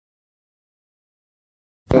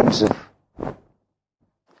records of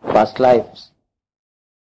past lives,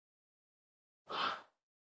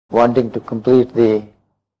 wanting to complete the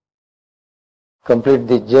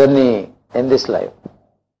journey in this life.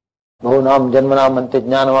 Bahunam janmanam ante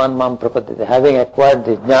jnanavan mam prapadyate. Having acquired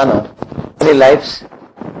the jnana, many lives,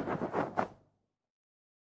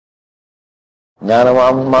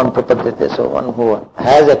 jnanavam mam prapadyate. So one who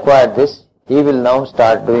has acquired this, he will now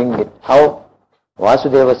start doing it. How?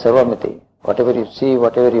 Vasudeva Sarvamiti. Whatever you see,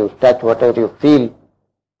 whatever you touch, whatever you feel,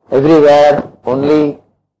 everywhere only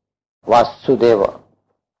Vasudeva.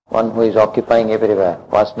 One who is occupying everywhere.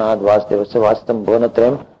 Vasnad, Vasudevasya, Vastam,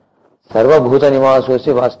 Bhunatrayam, Sarva Bhuta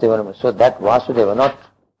Nivasosya Vasudevanam. So that Vasudeva, not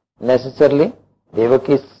necessarily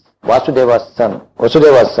Devaki's, Vasudeva's son,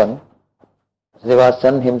 Vasudeva's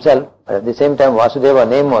son himself. At the same time, Vasudeva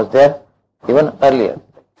name was there even earlier.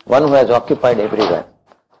 One who has occupied everywhere.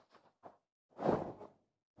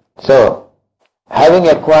 So, having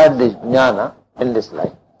acquired this jnana in this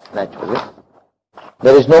life, naturally,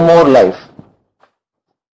 there is no more life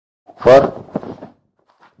for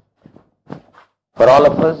all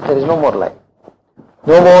of us. There is no more life,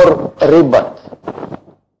 no more rebirth.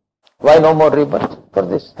 Why no more rebirth? For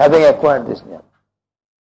this, having acquired this jnana.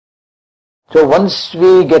 So once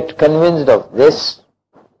we get convinced of this,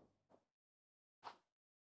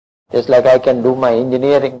 just like I can do my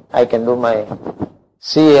engineering, I can do my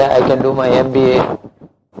CA, I can do my MBA.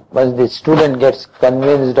 Once the student gets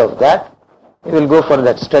convinced of that, he will go for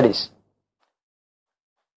that studies.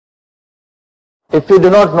 If you do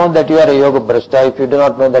not know that you are a yoga brashta, if you do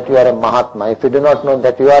not know that you are a mahatma, if you do not know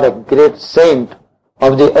that you are a great saint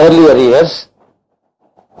of the earlier years,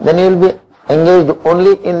 then you will be engaged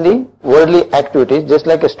only in the worldly activities, just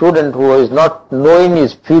like a student who is not knowing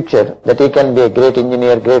his future, that he can be a great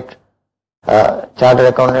engineer, great chartered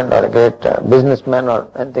accountant or a great businessman or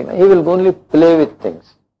anything. He will only play with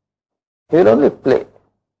things. He will only play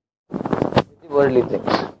with the worldly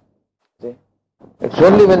things. See? It's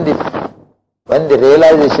only when the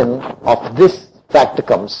realization of this fact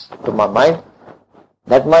comes to my mind,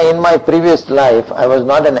 that in my previous life I was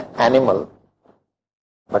not an animal,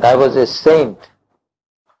 but I was a saint.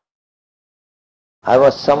 I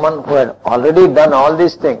was someone who had already done all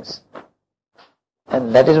these things.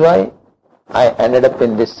 And that is why I ended up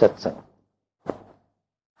in this satsang.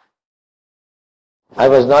 I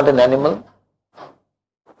was not an animal.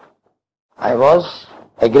 I was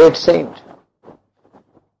a great saint.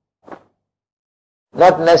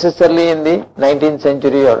 Not necessarily in the 19th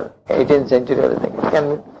century or 18th century or anything. It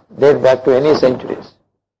can date back to any centuries.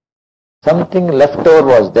 Something left over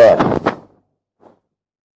was there.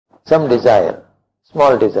 Some desire,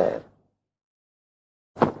 small desire.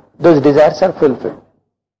 Those desires are fulfilled.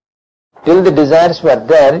 Till the desires were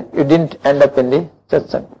there, you didn't end up in the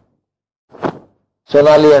satsang.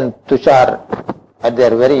 Sonali and Tushar, at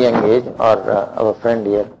their very young age, or our friend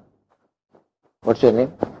here, what's your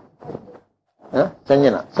name?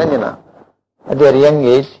 Sanjana. At their young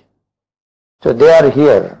age, so they are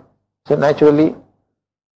here. So naturally,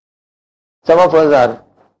 some of us are,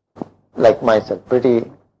 like myself, pretty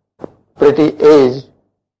aged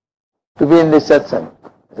to be in this satsang.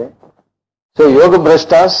 Okay? So yoga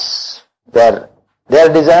brashtas, their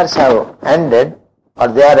desires have ended, or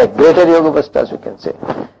they are a greater yoga brashtas, you can say.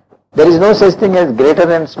 There is no such thing as greater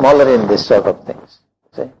and smaller in this sort of things.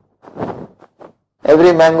 See?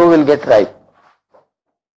 Every mango will get ripe.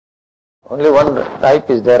 Only one ripe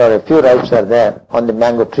is there, or a few ripes are there on the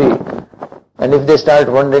mango tree. And if they start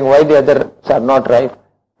wondering why the others are not ripe,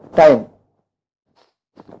 time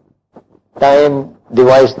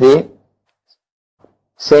divides the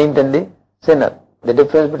saint and the sinner. The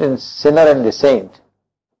difference between sinner and the saint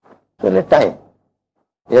is only time.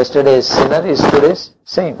 Yesterday's sinner is today's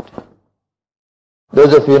saint.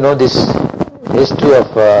 Those of you know this history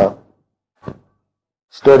of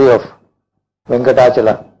story of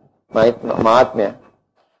Venkatachala Mahatmya,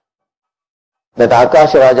 that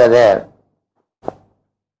Akash Raja there,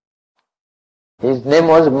 his name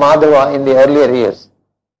was Madhava in the earlier years.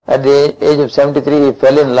 At the age of 73, he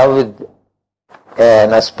fell in love with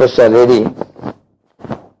an Aspasya lady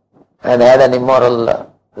and had an immoral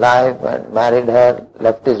life and married her,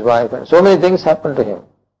 left his wife, and so many things happened to him.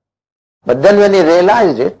 But then when he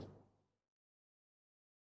realized it,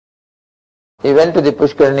 he went to the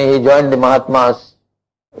Pushkarani, he joined the Mahatmas,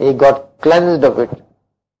 he got cleansed of it,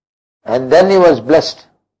 and then he was blessed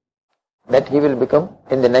that he will become,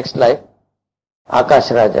 in the next life,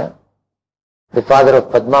 Akash Raja, the father of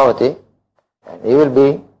Padmavati, and he will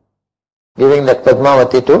be giving that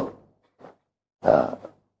Padmavati to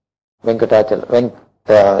Venkatachala,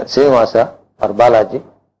 Srinivasa or Balaji,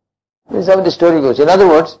 This is how the story goes. In other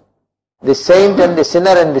words, the saint and the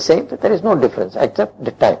sinner and the saint, there is no difference except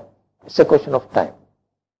the time. It's a question of time.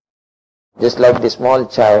 Just like the small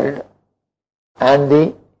child and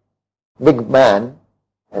the big man,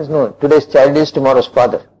 there's no, today's child is tomorrow's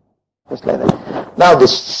father. Just like that. Now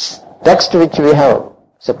this text which we have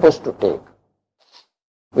supposed to take,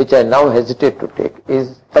 which I now hesitate to take,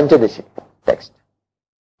 is Panchadasi text.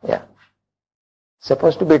 Yeah.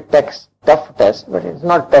 Supposed to be tough test, but it's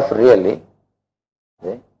not tough really.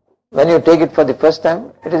 See? When you take it for the first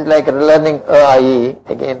time, it is like learning A-I-E,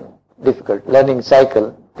 again difficult. Learning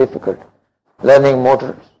cycle, difficult. Learning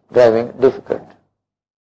motor driving, difficult.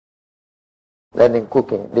 Learning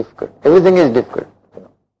cooking, difficult. Everything is difficult.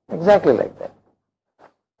 Exactly like that.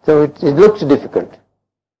 So it looks difficult.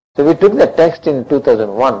 So we took the text in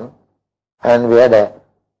 2001 and we had a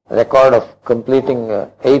record of completing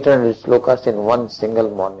 800 slokas in one single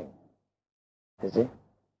morning. You see?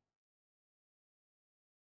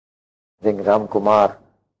 I think Ramkumar,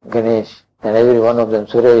 Ganesh, and every one of them,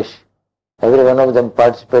 Suresh, every one of them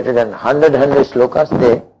participated, and 100 slokas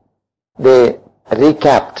they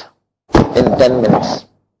recapped in 10 minutes.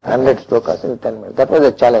 100 slokas in 10 minutes. That was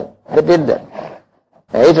a challenge. They did that.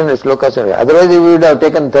 800 slokas. Otherwise we would have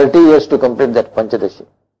taken 30 years to complete that Panchadasi.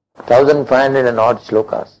 1500 and odd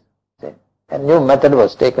slokas. A new method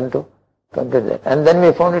was taken to complete that. And then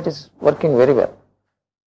we found it is working very well.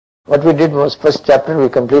 What we did was, first chapter we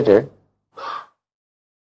completed,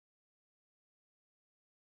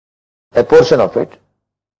 a portion of it.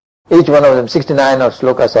 Each one of them, 69 or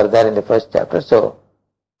slokas are there in the first chapter. So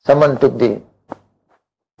someone took the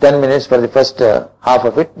 10 minutes for the first half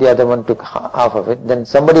of it, the other one took half of it. Then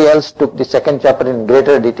somebody else took the second chapter in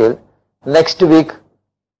greater detail. Next week,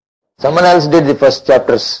 someone else did the first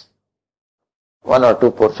chapters, 1 or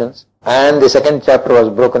 2 portions, and the second chapter was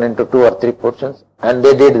broken into 2 or 3 portions, and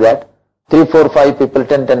they did that. 3, 4, 5 people,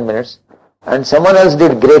 10 minutes. And someone else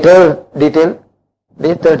did greater detail,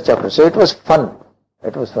 the third chapter. So it was fun.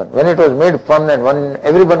 It was fun. When it was made fun and when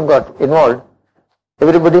everyone got involved,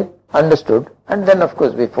 everybody understood, and then of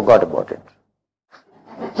course we forgot about it.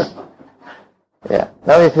 Yeah.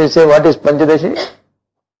 Now if we say what is Panchadasi?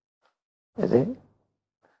 You see?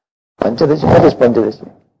 Panchadasi, what is Panchadasi?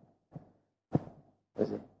 You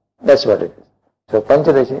see? That's what it is. So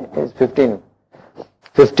Panchadasi is 15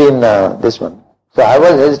 this one. So I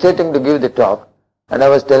was hesitating to give the talk, and I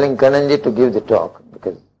was telling Kananji to give the talk,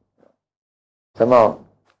 because somehow,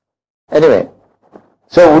 anyway,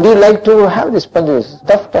 so would you like to have this Panchadasi?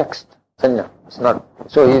 Tough text, Sanya. It's not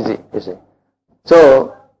so easy, you see.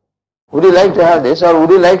 So, would you like to have this, or would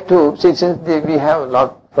you like to, see, since we have a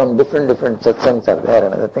lot from different satsangs are there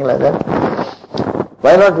and other thing like that,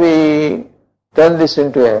 why not we turn this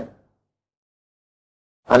into a,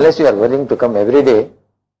 unless you are willing to come every day,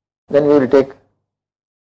 then we will take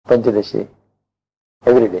Panchadasi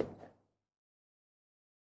every day.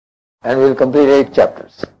 And we will complete 8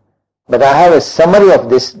 chapters. But I have a summary of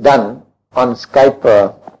this done on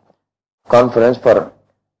Skype conference for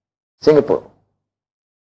Singapore.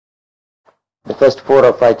 The first 4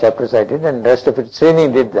 or 5 chapters I did, and the rest of it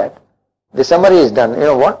Srini did that. The summary is done. You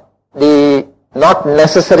know what? The not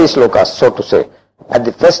necessary slokas, so to say, at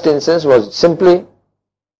the first instance was simply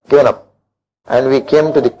given up. And we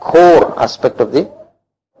came to the core aspect of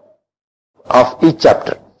each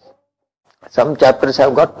chapter. Some chapters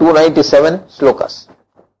have got 297 slokas,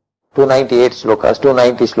 298 slokas,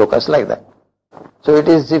 290 slokas, like that. So it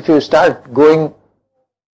is, if you start doing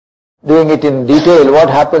it in detail, what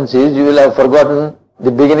happens is you will have forgotten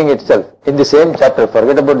the beginning itself. In the same chapter,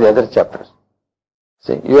 forget about the other chapters.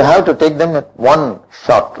 See, you have to take them at one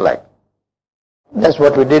shot, like. That's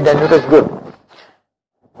what we did, and it was good.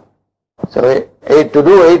 So to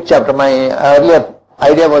do 8 chapters, my earlier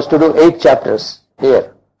idea was to do 8 chapters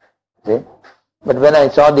here. See? But when I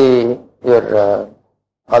saw all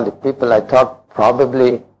the people, I thought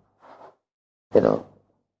probably,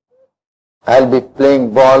 I'll be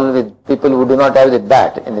playing ball with people who do not have the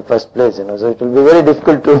bat in the first place, so it will be very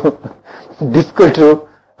difficult to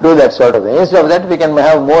do that sort of thing. Instead of that, we can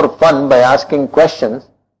have more fun by asking questions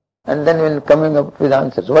and then when coming up with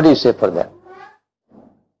answers. What do you say for that?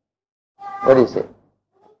 What do you say?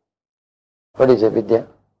 What do you say, Vidya?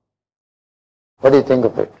 What do you think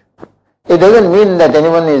of it? It doesn't mean that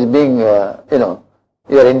anyone is being,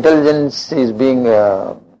 your intelligence is being,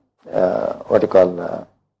 no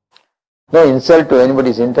insult to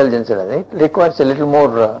anybody's intelligence or anything. It requires a little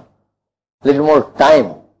more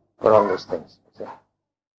time for all those things.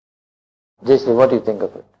 Jason, what do you think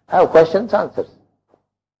of it? I have questions, answers.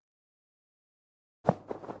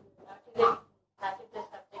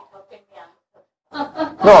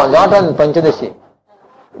 No, not on Panchadasi.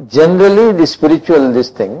 Generally, the spiritual, this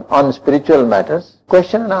thing, on spiritual matters,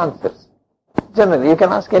 question and answers. Generally, you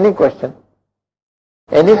can ask any question.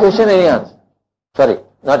 Any question, any answer. Sorry,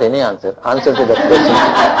 not any answer. Answer to that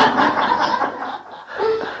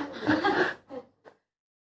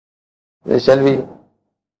question. Shall we?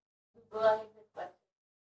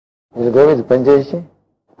 We'll go with Panchadasi?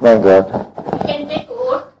 My God. You can take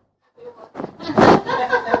vote.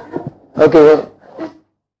 Okay,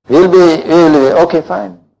 we will be, okay,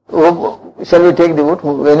 fine. Shall we take the vote?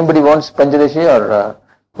 Anybody wants Panchadasi or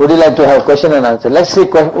would you like to have question and answer? Let's see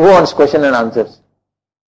who wants question and answers.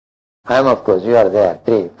 I am, of course, you are there.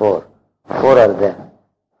 3, 4. 4 are there.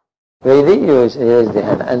 Vaidi, you raise the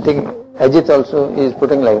hand. I think Ajit also is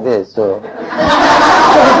putting like this, so.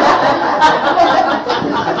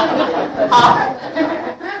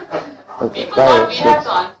 Okay, 5, 6.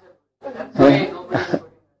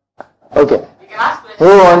 Okay.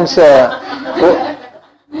 Who wants,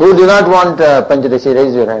 who do not want Panchadasi?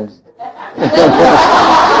 Raise your hands.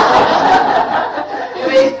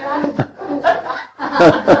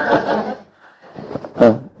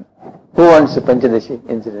 Who wants Panchadasi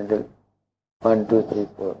incidental? 1, 2, 3,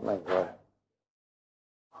 4. My God.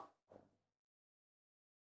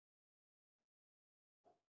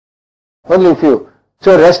 Only few.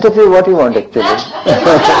 So rest of you, what you want actually?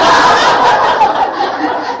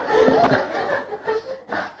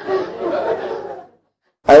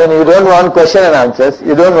 I mean, you don't want question and answers.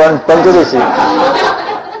 You don't want Panchadasi.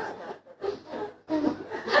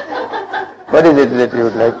 What is it that you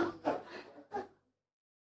would like?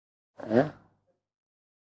 Yeah?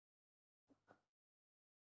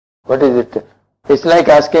 What is it? It's like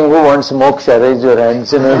asking who wants moksha. Raise your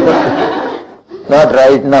hands. Not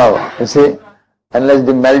right now. You see, unless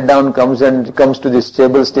the meltdown comes to the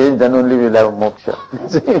stable stage, then only we'll have moksha.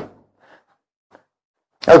 See?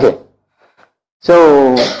 Okay.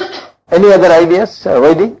 So, any other ideas,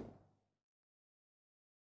 Vaidi?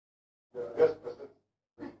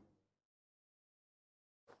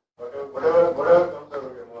 Whatever comes out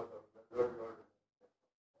of your mouth.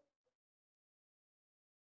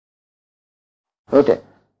 Okay.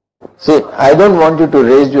 See, I don't want you to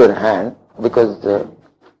raise your hand because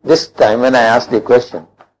this time when I ask the question,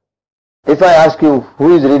 if I ask you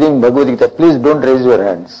who is reading Bhagavad Gita, please don't raise your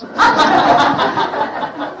hands.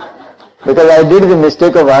 Because I did the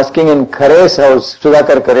mistake of asking in Khare's house,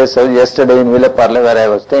 Sudhakar Khare's house, yesterday in Villa Parle where I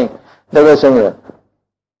was staying. There was Sowmya.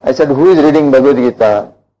 I said, who is reading Bhagavad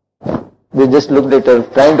Gita? They just looked at her,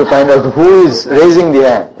 trying to find out who is raising the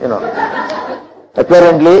hand,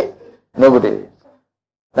 Apparently, nobody.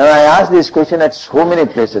 Now I asked this question at so many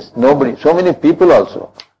places, nobody, so many people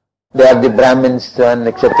also. They are the Brahmins and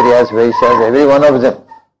Kshatriyas, Vaishyas, every one of them.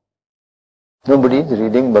 Nobody is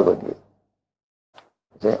reading Bhagavad Gita.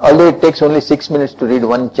 Although it takes only 6 minutes to read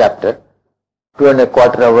one chapter,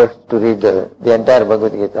 2.25 hours to read the entire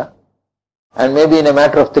Bhagavad Gita, and maybe in a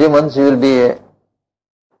matter of 3 months you will be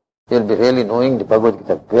really knowing the Bhagavad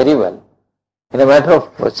Gita very well. In a matter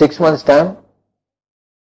of 6 months' time,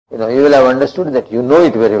 you will have understood that you know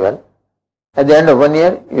it very well. At the end of 1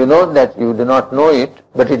 year, you know that you do not know it,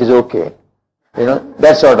 but it is okay.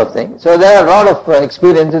 That sort of thing. So there are a lot of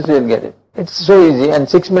experiences you will get it. It's so easy, and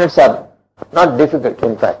 6 minutes are not difficult,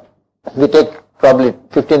 in fact. We take probably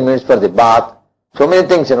 15 minutes for the bath. So many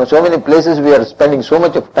things, so many places we are spending so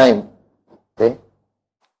much of time. Okay?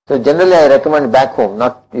 So generally I recommend back home,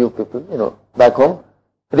 not you people, back home,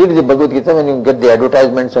 read the Bhagavad Gita when you get the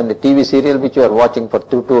advertisements on the TV serial which you are watching for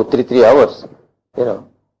 2 to 3 hours.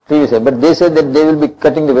 TV serial. But they say that they will be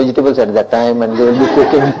cutting the vegetables at that time and they will be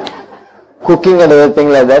cooking and everything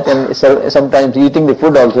like that, and sometimes eating the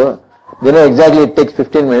food also. They know exactly it takes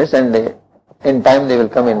 15 minutes and in time they will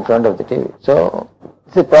come in front of the TV. So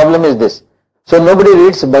the problem is this. So nobody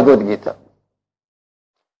reads Bhagavad Gita.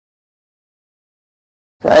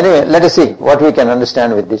 So anyway, let us see what we can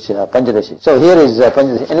understand with this Panchadasi. So here is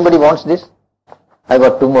Panchadasi. Anybody wants this? I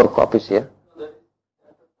got 2 more copies here.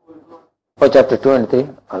 Oh, chapter 2 and 3.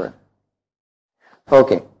 All right.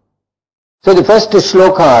 Okay. So the first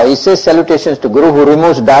shloka, he says salutations to Guru who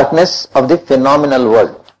removes darkness of the phenomenal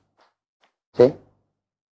world. See?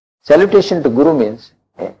 Salutation to Guru means,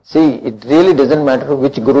 see, it really doesn't matter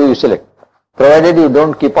which Guru you select. Provided you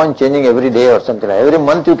don't keep on changing every day or something like that. Every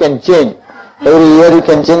month you can change. Every year you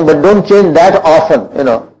can change, but don't change that often,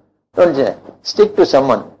 Don't change. Stick to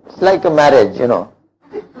someone. It's like a marriage, You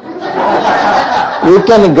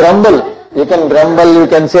can grumble, you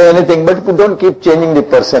can say anything, but you don't keep changing the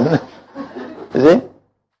person. You see?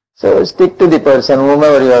 So stick to the person,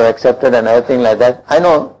 whomever you have accepted and everything like that. I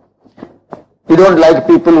know, You don't like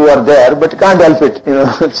people who are there, but can't help it,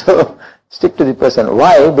 So stick to the person.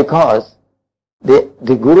 Why? Because the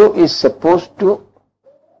Guru is supposed to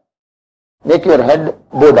make your head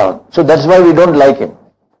bow down. So that's why we don't like him.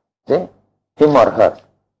 See? Him or her.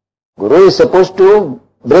 Guru is supposed to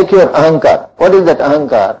break your ahankar. What is that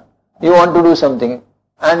ahankar? You want to do something,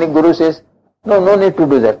 and the Guru says, no need to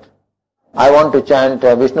do that. I want to chant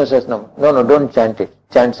Vishnu Sahasranam. No, don't chant it.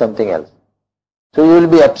 Chant something else. So you will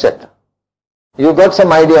be upset. You got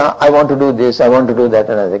some idea, I want to do this, I want to do that,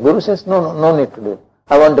 and the Guru says, no need to do it.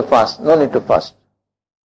 I want to fast. No need to fast.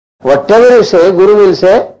 Whatever you say, Guru will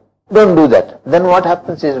say, don't do that. Then what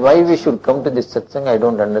happens is, why we should come to this satsang, I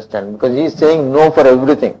don't understand. Because he is saying no for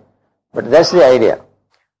everything. But that's the idea.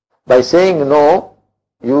 By saying no,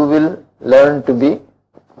 you will learn to be,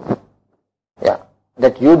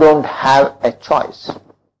 that you don't have a choice.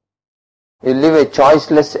 You live a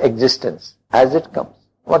choiceless existence as it comes.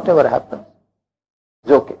 Whatever happens,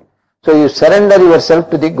 it's okay. So you surrender yourself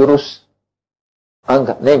to the Guru's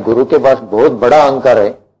ahankar. नहीं, Guru के पास बहुत बड़ा अहंकार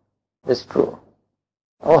है. It's true.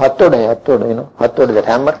 Oh, hathod hai, hathod, that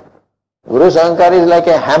hammer. Guru's ahankar is like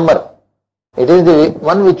a hammer. It is the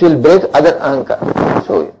one which will break other ahankar.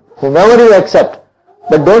 So whomever you accept,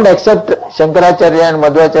 but don't accept Shankaracharya and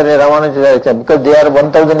Madhvacharya, Ramanujacharya, because they are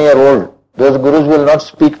 1000 years old. Those Gurus will not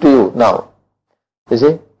speak to you now. You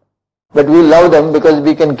see? But we love them because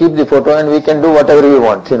we can keep the photo and we can do whatever we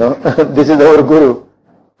want, This is our Guru.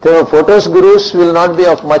 So photos Gurus will not be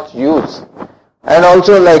of much use. And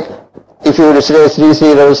also like, if you say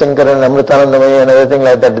Sri Ravi Shankar and Amritanandamayi and everything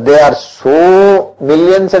like that, there are so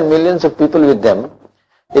millions and millions of people with them.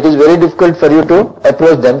 It is very difficult for you to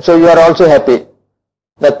approach them. So you are also happy.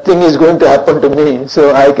 Nothing is going to happen to me.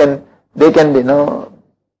 So they can be,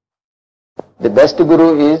 The best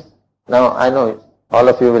Guru is, now I know all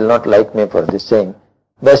of you will not like me for this saying,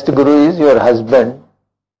 best Guru is your husband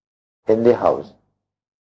in the house.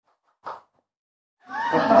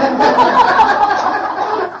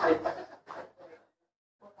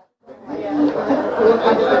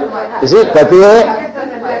 You see,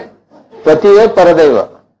 Patiye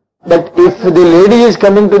Paradaiva. But if the lady is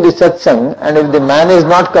coming to the satsang and if the man is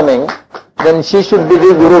not coming, then she should be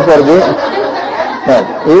the Guru for the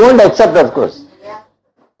man. He won't accept, of course.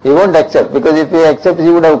 He won't accept, because if he accepts, he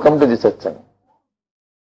would have come to the satsang.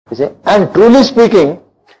 You see? And truly speaking,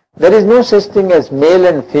 there is no such thing as male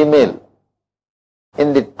and female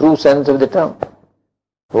in the true sense of the term.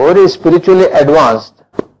 Whoever is spiritually advanced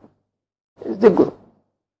is the Guru.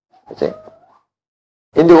 You see?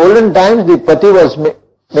 In the olden times, the Pati was made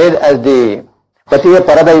as the Patiya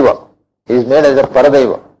Paradaiva. He is made as a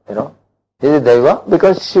Paradaiva, He is a Daiva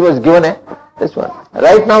because she was given this one.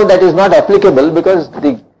 Right now that is not applicable because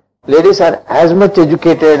the ladies are as much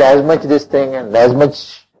educated, as much this thing, and as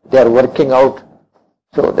much they are working out.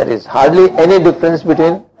 So there is hardly any difference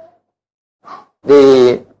between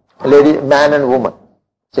the lady, man and woman.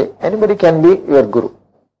 See, anybody can be your Guru.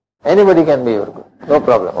 Anybody can be your Guru. No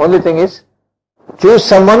problem. Only thing is, choose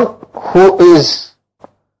someone who is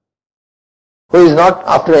not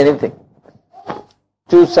after anything.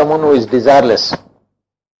 Choose someone who is desireless.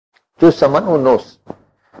 Choose someone who knows.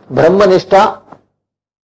 Brahmanishta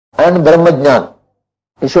and Brahmajnana.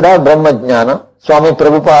 He should have Brahmajnana. Swami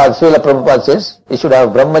Prabhupada, Srila Prabhupada says, he should have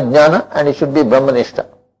Brahmajnana and he should be Brahmanishta.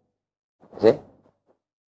 See?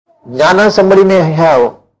 Jnana somebody may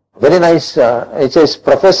have. Very nice, it says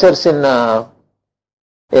professors in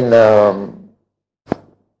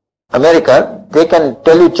America, they can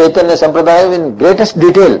tell you Chaitanya Sampradaya in greatest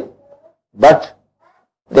detail, but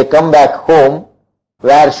they come back home,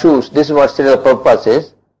 wear shoes. This is what Srila Prabhupada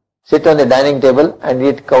says, sit on the dining table and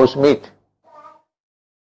eat cow's meat.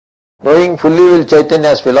 Knowing fully well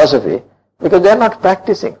Chaitanya's philosophy, because they are not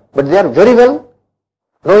practicing, but they are very well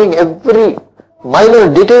knowing every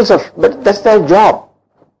minor details of, but that's their job.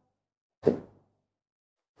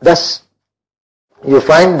 Thus, you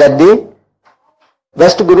find that the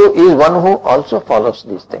best Guru is one who also follows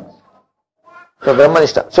these things. So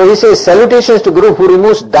Brahmanishta. So he says, salutations to Guru who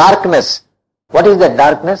removes darkness. What is that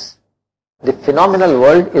darkness? The phenomenal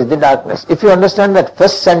world is the darkness. If you understand that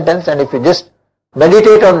first sentence and if you just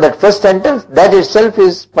meditate on that first sentence, that itself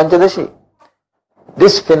is Panchadasi.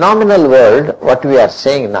 This phenomenal world, what we are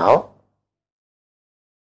saying now,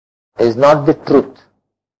 is not the truth.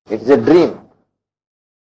 It's a dream.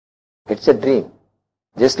 It's a dream.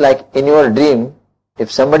 Just like in your dream,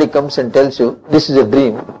 if somebody comes and tells you, this is a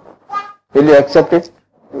dream, will you accept it?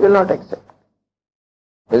 You will not accept.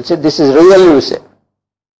 You will say, this is real, you say.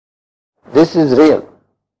 This is real.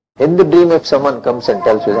 In the dream, if someone comes and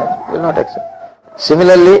tells you that, you will not accept.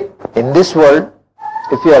 Similarly, in this world,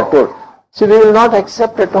 if you are told, So we will not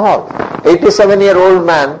accept at all. 87-year-old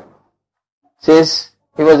man says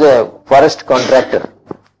he was a forest contractor.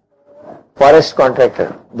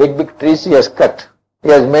 Big trees he has cut. He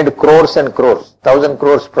has made crores and crores, 1,000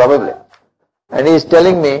 crores probably. And he is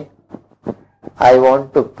telling me, I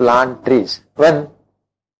want to plant trees. When?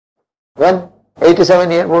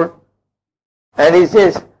 87-year-old. And he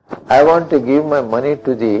says, I want to give my money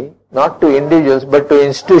to not to individuals, but to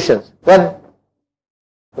institutions. When?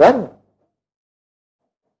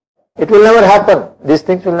 It will never happen. These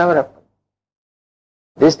things will never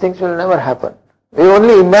happen. We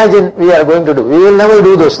only imagine we are going to do. We will never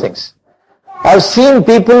do those things. I have seen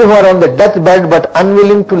people who are on the deathbed but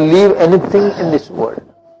unwilling to leave anything in this world.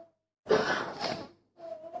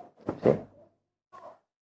 See?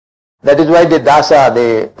 That is why the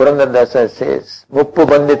Purandar Dasa says, Muppu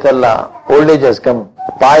banditalla, old age has come.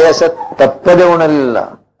 Payasa tappade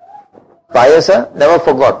unalilla. Payasa, never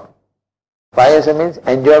forgot. Payasa means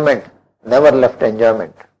enjoyment, never left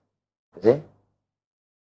enjoyment. See?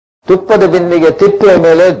 ತುಪ್ಪದ ಬಿಂದಿಗೆ ತಿಪ್ಪೆಯ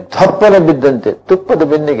ಮೇಲೆ ಧಪ್ಪನೆ ಬಿದ್ದಂತೆ. ತುಪ್ಪದ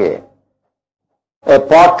ಬಿಂದಿಗೆ, a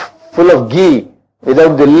pot full of ghee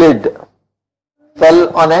without the lid fell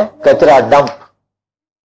on a kachra dump.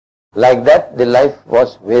 Like that, the life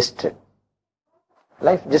was wasted.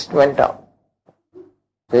 Life just went out.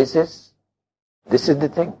 This is the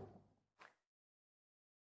thing.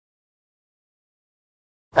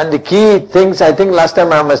 And the key things, I think last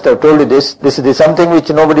time I must have told you this is something which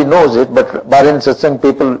nobody knows it, but Bahrain satsang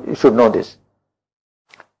people should know this.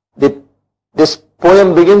 This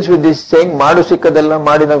poem begins with this saying, Madu sikkadalla,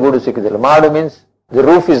 Madina Gudu sikkadalla. Madu means the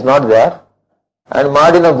roof is not there, and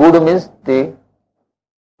Madina Gudu means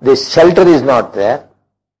the shelter is not there.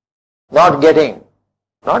 Not getting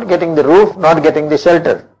the roof, not getting the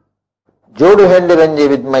shelter. Jodu hendiranji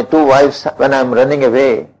with my 2 wives when I am running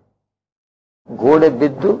away. Gode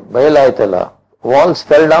biddu bayalaitala. Walls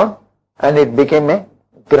fell down and it became a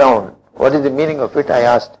ground. What is the meaning of it? I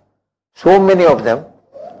asked. So many of them.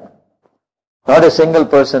 Not a single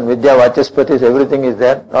person. Vidya Vachaspatis, everything is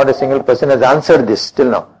there. Not a single person has answered this till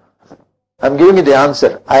now. I am giving you the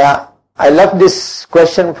answer. I left this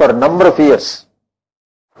question for a number of years.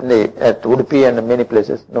 At Udupi and many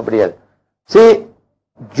places. Nobody else. See,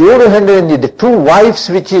 Jodu Hendiranji, the 2 wives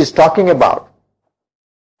which he is talking about,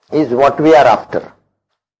 is what we are after.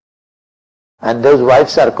 And those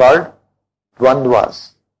wives are called dvandvas.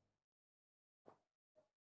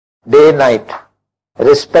 Day, night.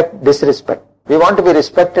 Respect, disrespect. We want to be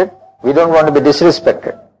respected. We don't want to be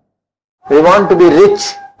disrespected. We want to be rich.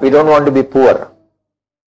 We don't want to be poor.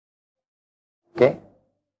 Okay?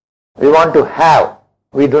 We want to have.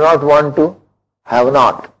 We do not want to have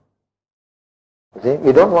not. See?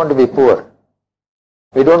 We don't want to be poor.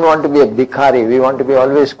 We don't want to be a bhikhari. We want to be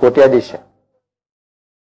always kotyadisha.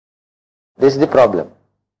 This is the problem.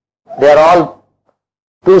 They are all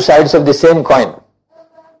 2 sides of the same coin.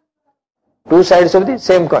 2 sides of the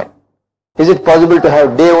same coin. Is it possible to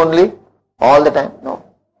have day only all the time? No.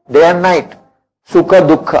 Day and night. Sukha,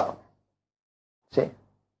 dukkha. See?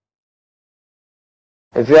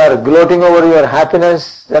 If you are gloating over your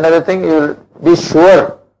happiness and other thing, you will be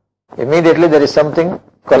sure immediately there is something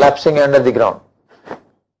collapsing under the ground.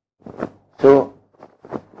 So,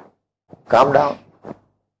 calm down.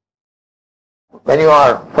 When you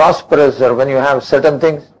are prosperous or when you have certain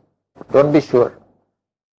things, don't be sure.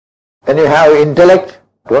 When you have intellect,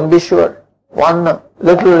 don't be sure. One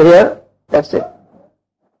little here, that's it.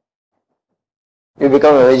 You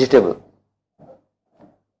become a vegetable.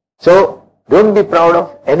 So, don't be proud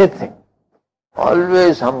of anything.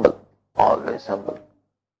 Always humble. Always humble.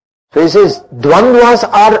 So he says, dvandvas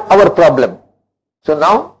are our problem. So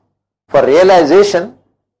now, for realization,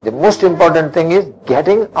 the most important thing is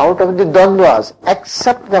getting out of the dvandvas.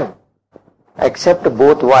 Accept them. Accept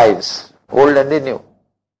both wives, old and the new.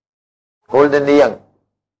 Old and the young.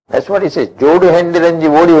 That's what he says. Jodu hendiranji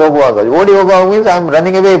odi hoguvaga. Odi hoguvaga means I am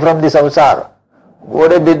running away from the samsara.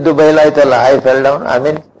 Gode biddu bayalaitala. I fell down. I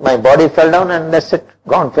mean, my body fell down and that's it.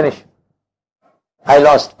 Gone, finish. I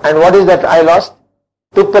lost. And what is that I lost?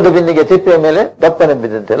 Tuppada bindige tippe mele dappane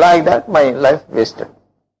bidante. Like that, my life wasted.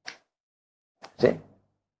 See?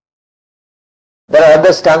 There are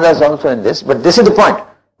other stanzas also in this, but this is the point.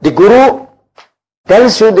 The Guru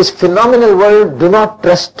tells you this phenomenal world, do not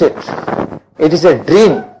trust it. It is a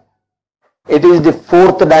dream. It is the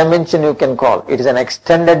 4th dimension you can call. It is an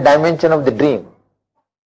extended dimension of the dream.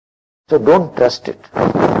 So don't trust it.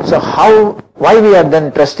 So why we are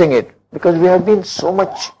then trusting it? Because we have been so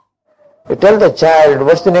much. You tell the child,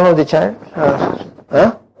 what's the name of the child?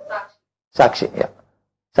 Sakshi, yeah.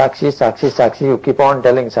 Sakshi, Sakshi, Sakshi. You keep on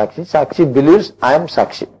telling Sakshi. Sakshi believes I am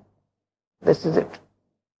Sakshi. This is it.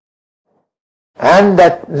 And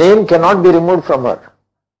that name cannot be removed from her.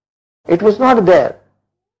 It was not there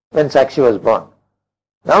when Sakshi was born.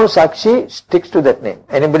 Now Sakshi sticks to that name.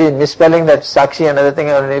 Anybody misspelling that Sakshi and other thing,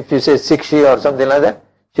 or if you say Sikshi or something like that,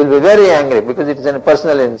 she'll be very angry because it is a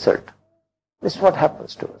personal insult. This is what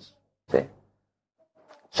happens to us. See?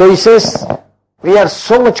 So he says, we are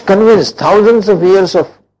so much convinced, thousands of years of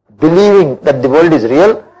believing that the world is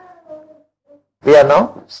real, we are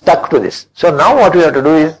now stuck to this. So now what we have to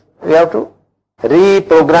do is, we have to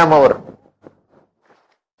reprogram our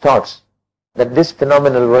thoughts that this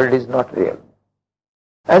phenomenal world is not real.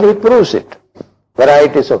 And he proves it,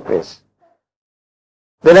 varieties of ways.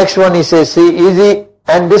 The next one he says, see, easy,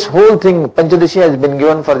 and this whole thing, Panchadasi, has been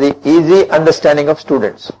given for the easy understanding of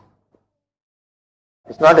students.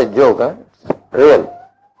 It's not a joke, it's real.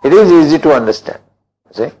 It is easy to understand.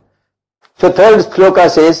 See? So third shloka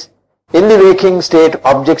says, in the waking state,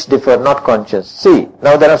 objects differ, not conscious. See,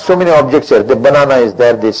 now there are so many objects here. The banana is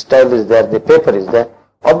there, the style is there, the paper is there.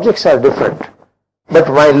 Objects are different. But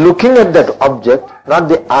while looking at that object, not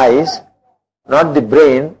the eyes, not the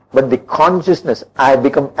brain, but the consciousness, I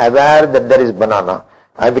become aware that there is banana.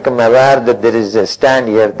 I become aware that there is a stand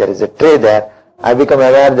here, there is a tray there. I become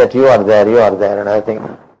aware that you are there, and I think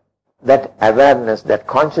that awareness, that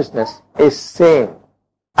consciousness is same.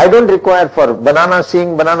 I don't require for banana,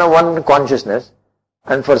 seeing banana, one consciousness,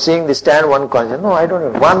 and for seeing the stand, one consciousness. No, I don't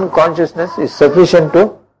have. One consciousness is sufficient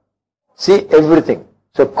to see everything.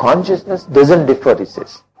 So consciousness doesn't differ, he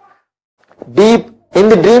says. Deep, in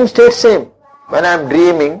the dream state, same. When I am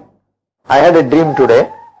dreaming, I had a dream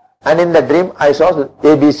today, and in the dream I saw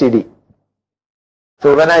A, B, C, D.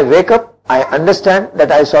 So when I wake up, I understand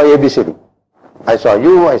that I saw A, B, C, D. I saw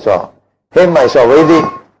you, I saw him, I saw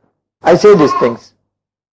Vaidi. I say these things.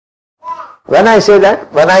 When I say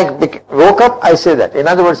that, when I woke up, I say that. In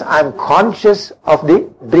other words, I am conscious of the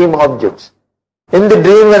dream objects. In the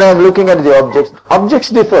dream, when I am looking at the objects, objects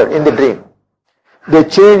differ in the dream. They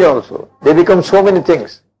change also. They become so many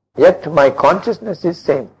things. Yet my consciousness is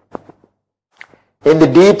same. In the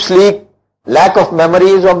deep sleep, lack of memory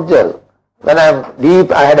is observed. When I am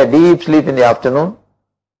deep, I had a deep sleep in the afternoon.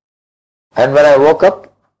 And when I woke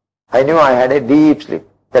up, I knew I had a deep sleep.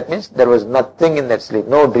 That means there was nothing in that sleep,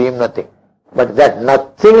 no dream, nothing. But that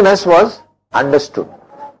nothingness was understood.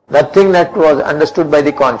 Nothing that was understood by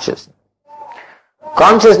the consciousness.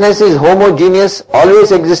 Consciousness is homogeneous,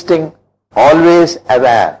 always existing, always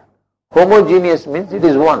aware. Homogeneous means it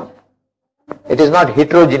is one. It is not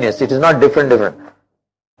heterogeneous, it is not different.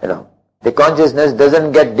 The consciousness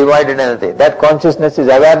doesn't get divided in anything. That consciousness is,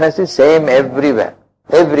 awareness is same everywhere.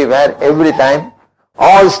 Everywhere, every time,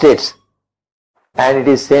 all states. And it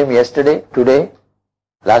is same yesterday, today,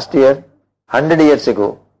 last year, 100 years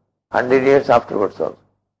ago, 100 years afterwards also.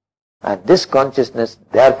 And this consciousness,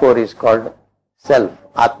 therefore, is called self,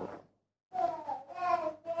 Atma.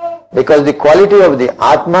 Because the quality of the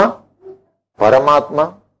Atma,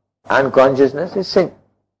 Paramatma, and consciousness is same.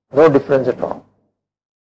 No difference at all.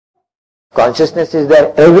 Consciousness is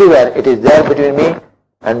there everywhere. It is there between me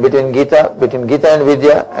and between Gita and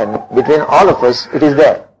Vidya, and between all of us, it is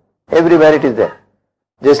there. Everywhere it is there.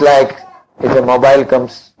 Just like if a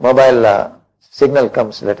mobile signal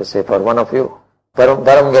comes, let us say for one of you,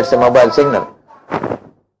 Dharam gets a mobile signal.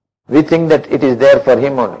 We think that it is there for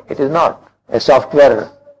him only. It is not. A software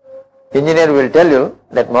engineer will tell you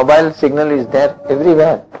that mobile signal is there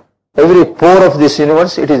everywhere. Every pore of this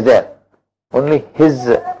universe, it is there. Only his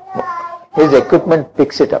equipment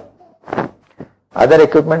picks it up. Other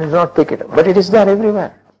equipment does not pick it up. But it is there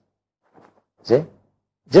everywhere. See?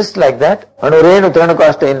 Just like that, Anurenu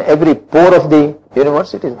Tranukasta, in every pore of the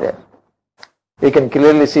universe, it is there. We can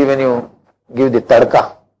clearly see when you give the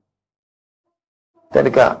tadka.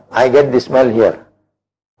 I get the smell here.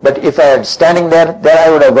 But if I had standing there I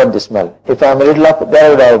would have got the smell. If I am a little up, there I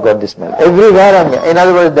would have got the smell. Everywhere, in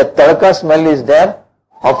other words, the tadka smell is there,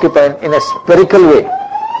 occupied in a spherical way.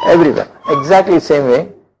 Everywhere. Exactly the same way,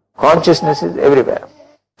 consciousness is everywhere.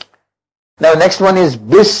 Now next one is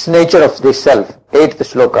bliss nature of the self, 8th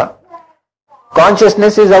shloka.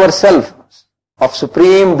 Consciousness is our self of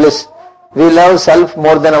supreme bliss. We love self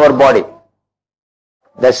more than our body.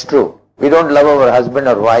 That's true. We don't love our husband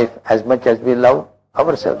or wife as much as we love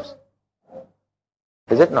ourselves.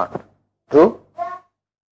 Is it not? True?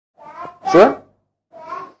 Sure?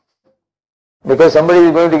 Because somebody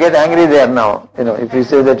is going to get angry there now, if you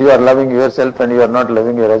say that you are loving yourself and you are not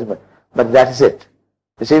loving your husband. But that is it.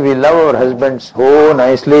 You see, we love our husbands so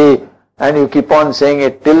nicely, and you keep on saying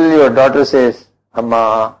it till your daughter says,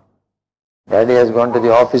 Amma, Daddy has gone to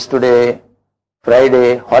the office today,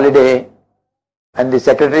 Friday, holiday. and the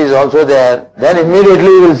secretary is also there, then immediately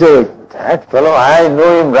you will say, that fellow, I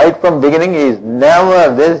know him right from beginning, he is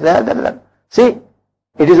never this, that. See,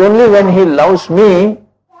 it is only when he loves me,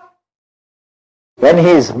 when he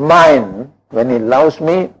is mine, when he loves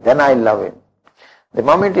me, then I love him. The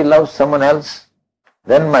moment he loves someone else,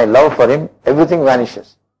 then my love for him, everything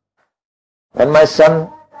vanishes. When my son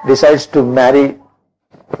decides to marry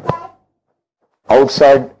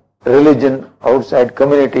outside religion, outside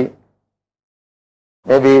community,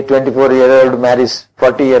 maybe 24-year-old marries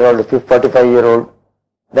 40-year-old, 45-year-old,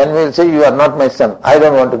 then we will say, you are not my son. I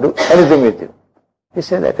don't want to do anything with you. He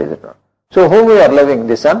said that, is it not? So whom we are loving,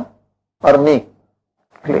 the son or me?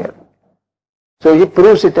 Clear. So he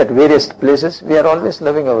proves it at various places. We are always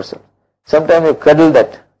loving ourselves. Sometimes you cuddle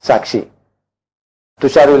that Sakshi.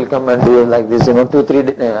 Tushar will come and do like this,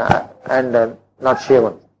 2-3 days, and not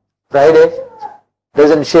shaven. Friday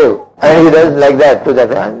doesn't shave, and he does like that to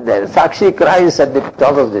that. And Sakshi cries at the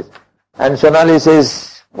top of this. And Sonali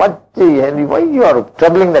says, why you are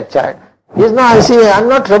troubling that child? He says, no, I see, I'm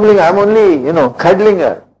not troubling, I'm only, cuddling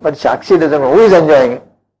her. But Sakshi doesn't know. Who is enjoying it?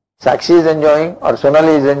 Sakshi is enjoying, or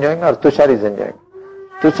Sonali is enjoying, or Tushar is enjoying.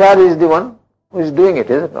 Tushar is the one who is doing it,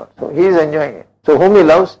 is it not? So he is enjoying it. So whom he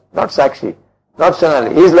loves? Not Sakshi, not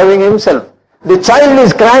Sonali. He is loving himself. The child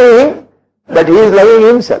is crying, but he is loving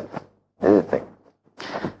himself. This is the thing.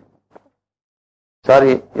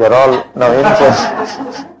 Sorry, you are all now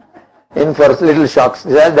in for little shocks.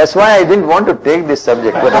 That's why I didn't want to take this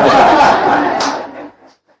subject.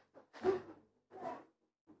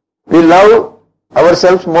 We love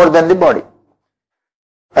ourselves more than the body.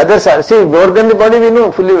 Others are, see, more than the body we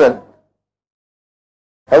know fully well.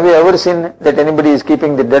 Have you ever seen that anybody is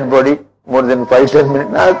keeping the dead body more than 5-10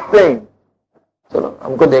 minutes? Nothing. So,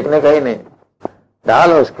 हमको देखने का ही नहीं.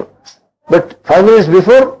 डालो उसको. But 5 minutes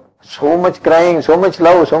before, so much crying, so much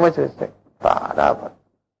love, so much respect.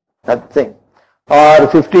 Nothing. Or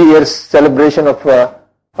 50 years celebration of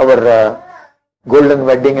our golden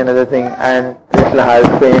wedding and other thing, and little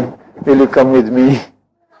heart pain, will you come with me?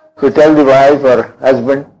 You tell the wife or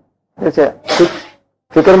husband, they say,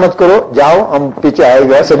 फिक्र मत करो, जाओ, हम पीछे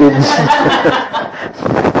आएगा,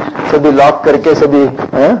 सभी lock करके, सभी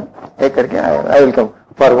एक करके आएगा, I will come.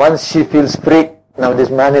 For once she feels free. Now this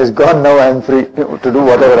man is gone, now I am free to do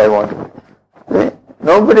whatever I want.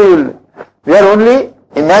 Nobody will. We are only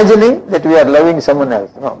imagining that we are loving someone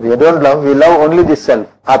else. No, we don't love, we love only the self,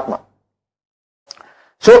 Atma.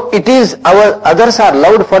 So it is others are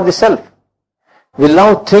loved for the self. We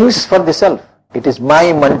love things for the self. It is my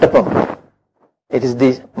mantapam. It is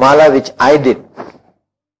the mala which I did.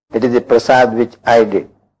 It is the prasad which I did.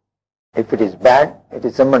 If it is bad, it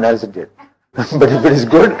is someone else did. But if it is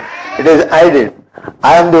good, it is I did.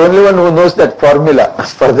 I am the only one who knows that formula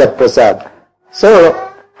for that prasad. So,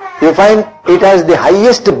 you find it has the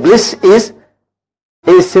highest bliss is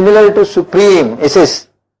similar to supreme. It says,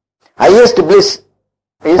 highest bliss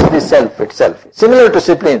is the self itself. Similar to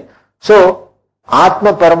supreme. So,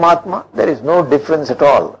 Atma Paramatma, there is no difference at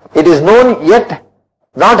all. It is known yet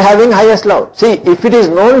not having highest love. See, if it is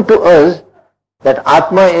known to us that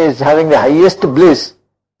Atma is having the highest bliss,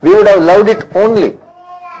 we would have loved it only.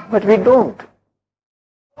 But we don't.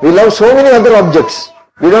 We love so many other objects.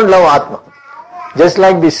 We don't love Atma. Just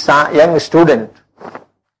like this young student,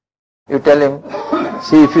 you tell him,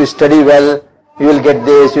 see, if you study well, you will get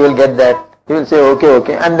this, you will get that. He will say,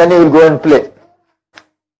 okay, and then he will go and play.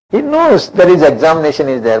 He knows that his examination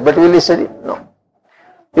is there, but will he study? No.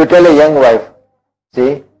 You tell a young wife,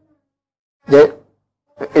 see,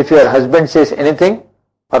 if your husband says anything,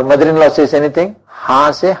 or mother-in-law says anything,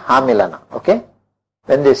 हाँ से हाँ मिलाना, okay?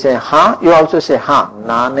 When they say हाँ, you also say हाँ,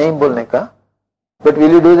 ना नहीं बोलने का. But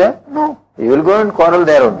will you do that? No. You will go and quarrel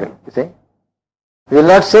there only, you see. You will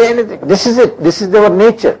not say anything. This is it. This is our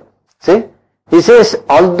nature. See? He says,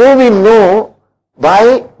 although we know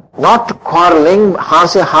by not quarreling, हाँ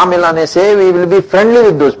से हाँ मिलाने से, we will be friendly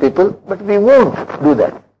with those people, but we won't do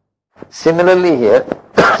that. Similarly here,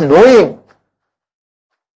 knowing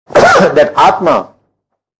that Atma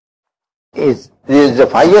is the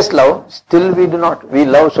highest love, still we do not. We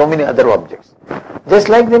love so many other objects. Just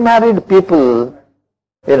like the married people,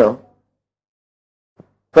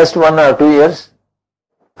 first 1 or 2 years,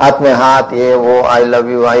 हाथ में हाथ, ये वो, I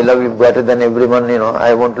love you better than everyone,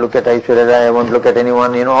 I won't look at Aishwarya, I won't look at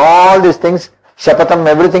anyone, all these things, shapatam,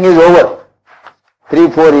 everything is over.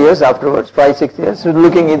 3-4 years afterwards, 5-6 years,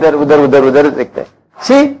 looking either udhar.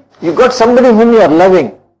 See, you got somebody whom you are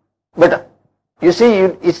loving, but you see,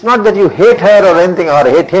 it's not that you hate her or anything, or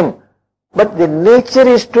hate him, but the nature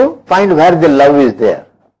is to find where the love is there.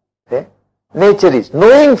 Okay? Nature is,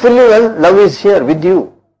 knowing fully well, love is here with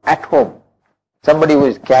you, at home. somebody who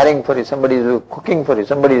is caring for you, somebody who is cooking for you,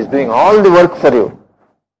 somebody is doing all the work for you,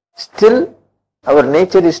 still our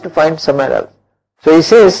nature is to find somewhere else. So he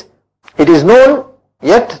says, it is known,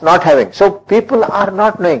 yet not having. So people are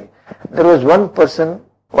not knowing. There was one person,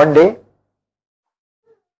 one day,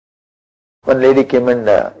 one lady came and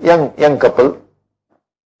young couple,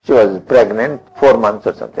 she was pregnant, 4 months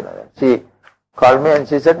or something like that. She called me and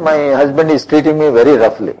she said, my husband is treating me very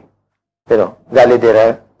roughly. Gali de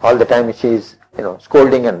raha, all the time she is,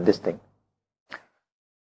 scolding and this thing.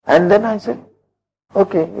 And then I said,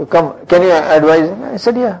 okay, you come, can you advise him? I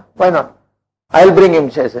said, yeah, why not? I'll bring him.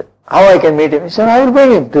 She said, how I can meet him? He said, I will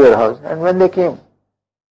bring him to your house. And when they came,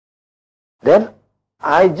 then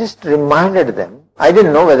I just reminded them. I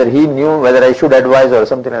didn't know whether he knew whether I should advise or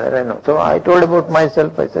something like that. I know. So I told about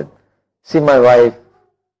myself. I said, see my wife,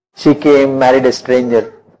 she came, married a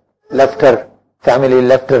stranger, left her family,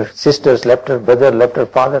 left her sisters, left her brother, left her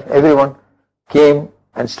father, everyone came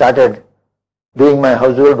and started doing my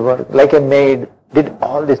household work like a maid, did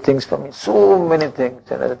all these things for me, so many things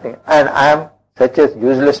and other things. And I am such a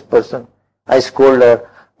useless person. I scold her,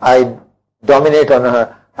 I dominate on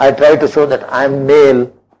her, I try to show that I am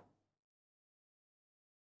male.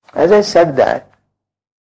 As I said that,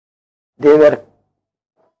 they were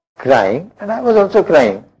crying and I was also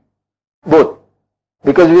crying, both.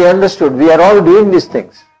 Because we understood, we are all doing these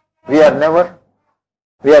things. We are never,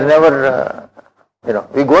 we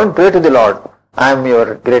go and pray to the Lord. I am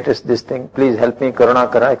your greatest this thing, please help me,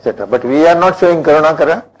 karuna kara, etc. But we are not showing karuna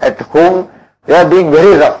kara. At home, we are being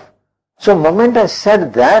very rough. So moment I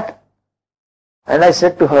said that, and I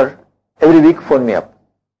said to her, every week phone me up.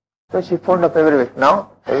 So she phoned up every week.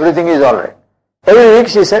 Now, everything is alright. Every week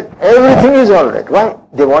she said, everything is alright. Why?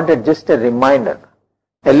 They wanted just a reminder.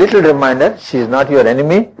 A little reminder, she is not your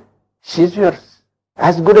enemy. She is yours.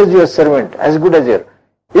 As good as your servant, as good as your.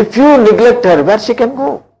 If you neglect her, where she can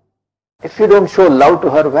go? If you don't show love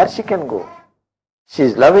to her, where she can go? She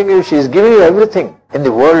is loving you, she is giving you everything in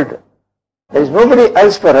the world. There is nobody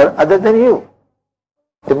else for her other than you.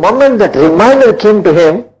 The moment that reminder came to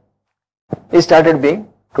him, he started being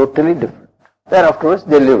totally different. Then afterwards,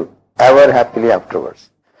 they lived ever happily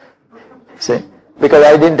afterwards. See? Because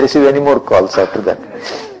I didn't receive any more calls after that.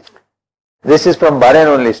 This is from Bahrain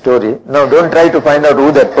only story. Now don't try to find out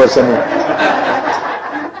who that person is.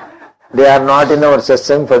 They are not in our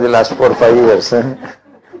satsangh for the last 4 or 5 years.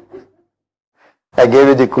 I gave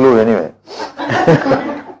you the clue anyway.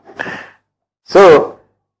 So,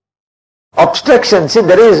 obstruction, see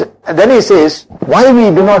there is, then he says, why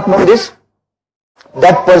we do not know this?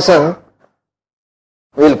 That person,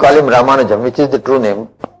 we will call him Ramanujam, which is the true name,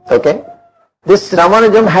 okay? This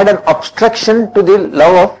Ramanujam had an obstruction to the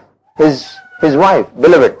love of his wife,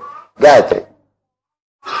 beloved, Gayatri.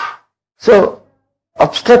 So,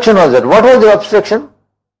 obstruction was that. What was the obstruction?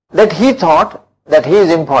 That he thought that he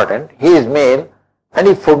is important, he is male, and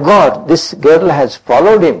he forgot this girl has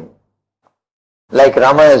followed him. Like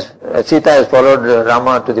Sita has followed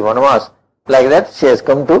Rama to the Vanavas. Like that, she has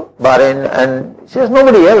come to Bahrain and she has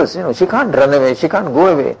nobody else, she can't run away, she can't go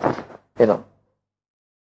away,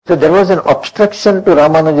 So there was an obstruction to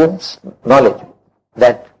Ramanujam's knowledge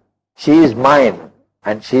that she is mine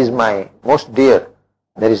and she is my most dear.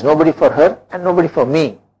 There is nobody for her and nobody for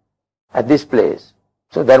me at this place.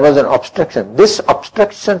 So there was an obstruction. This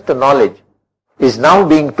obstruction to knowledge is now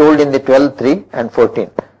being told in the 12, 3 and 14.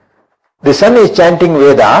 The son is chanting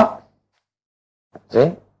Veda.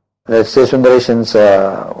 See? Let's say Sundareshan's,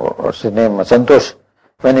 what's his name, Santosh,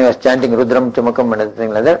 when he was chanting Rudram, Chamakam and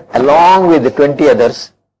everything like that, along with the 20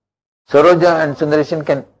 others, Saroja and Sundareshan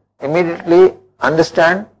can immediately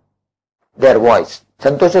understand their voice.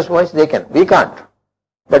 Santosh's voice they can, we can't.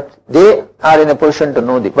 But they are in a position to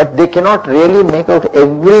know but they cannot really make out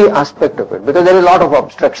every aspect of it because there is a lot of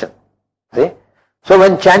obstruction. See? So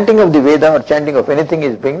when chanting of the Veda or chanting of anything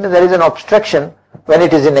is being, there is an obstruction when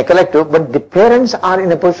it is in a collective, but the parents are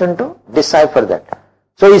in a position to decipher that.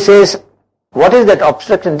 So he says, what is that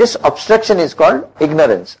obstruction? This obstruction is called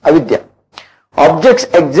ignorance, avidya. Objects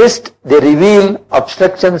exist, they reveal,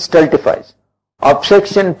 obstruction stultifies.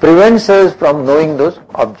 Obstruction prevents us from knowing those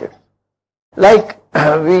objects. Like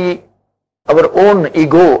our own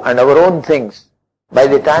ego and our own things. By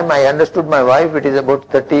the time I understood my wife, it is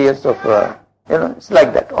about 30 years of, it's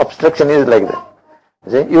like that. Obstruction is like that.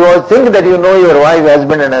 See? You all think that you know your wife,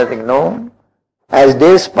 husband and everything. No. As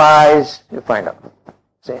days pass, you find out.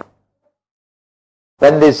 See?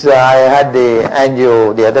 When I had the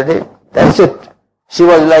angio the other day, that's it. She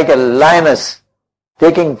was like a lioness,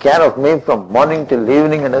 taking care of me from morning till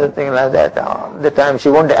evening and other thing like that. All the time she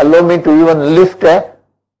won't allow me to even lift a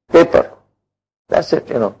paper. That's it,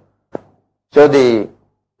 So the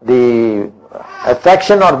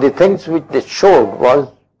affection or the things which they showed was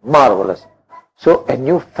marvelous. So a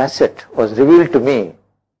new facet was revealed to me,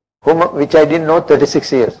 which I didn't know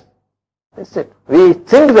 36 years. That's it. We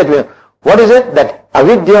think that what is it? That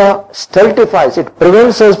avidya stultifies, it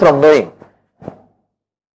prevents us from knowing.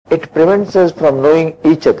 It prevents us from knowing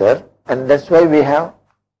each other, and that's why we have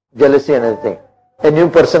jealousy and everything. A new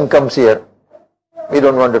person comes here, we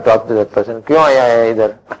don't want to talk to that person. Kyun aaya hai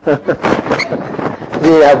idhar? We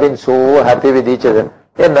have been so happy with each other.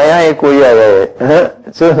 Ye naya hai koi aaya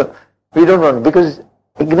hai. So we don't want, because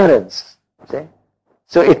ignorance. See?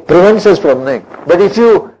 So it prevents us from knowing. But if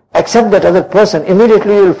you accept that other person,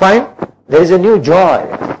 immediately you will find there is a new joy.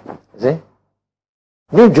 See?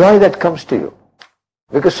 New joy that comes to you.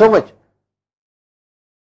 Because so much.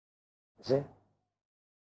 See?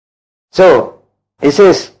 So, he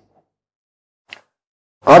says,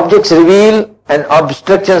 objects reveal and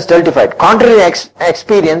obstructions stultified. Contrary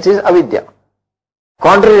experience is avidya.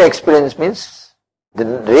 Contrary experience means the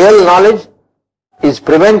real knowledge is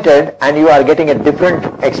prevented and you are getting a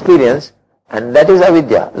different experience, and that is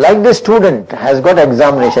avidya. Like the student has got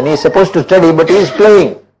examination, he is supposed to study but he is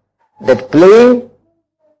playing. That playing,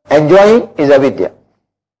 enjoying is avidya.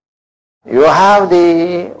 You have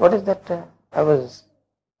the, what is that? I was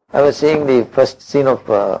seeing the first scene of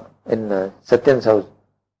in Satyan's house.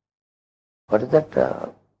 What is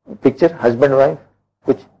that picture? Husband, wife?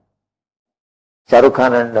 Which? Shah Rukh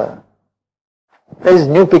Khan and there is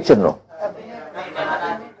new picture, no?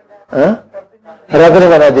 Huh? Rab ne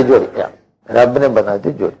bana di jodi. Yeah. Rab ne bana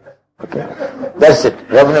di jodi. Okay. That's it.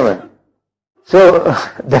 Rab ne bana. So,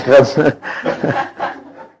 that Rab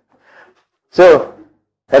so,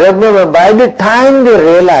 by the time they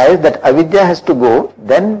realize that avidya has to go,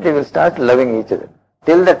 then they will start loving each other.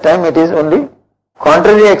 Till that time it is only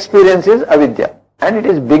contrary experience is avidya. And it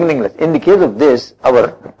is beginningless. In the case of this,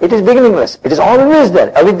 it is beginningless. It is always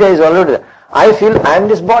there. Avidya is already there. I feel I am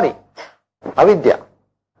this body. Avidya.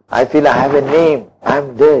 I feel I have a name. I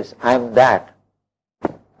am this. I am that.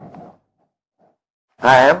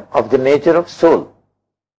 I am of the nature of soul.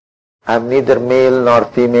 I am neither male nor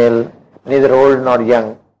female, neither old nor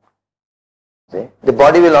young. See? The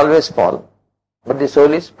body will always fall, but the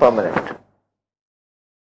soul is permanent.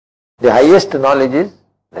 The highest knowledge is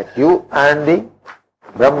that you and the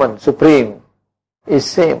Brahman, Supreme, is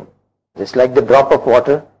same. Just like the drop of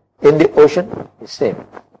water in the ocean is same.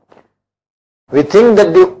 We think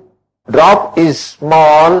that the drop is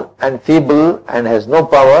small and feeble and has no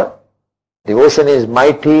power. The ocean is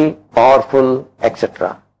mighty, powerful,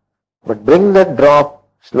 etc. But bring that drop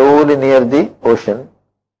slowly near the ocean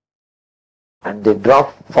and the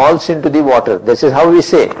drop falls into the water. This is how we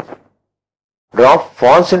say. Drop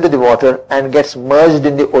falls into the water and gets merged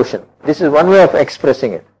in the ocean. This is one way of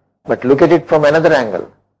expressing it. But look at it from another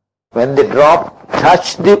angle. When the drop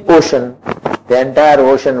touched the ocean, the entire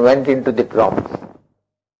ocean went into the drop.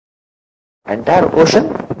 Entire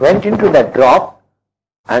ocean went into that drop,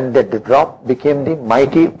 and the drop became the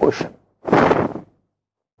mighty ocean.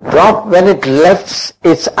 Drop, when it left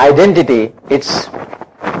its identity, its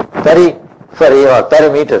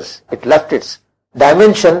parameters, it left its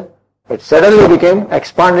dimension, it suddenly became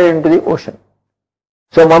expanded into the ocean.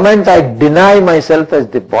 So moment I deny myself as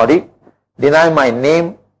the body, deny my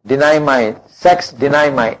name, deny my sex, deny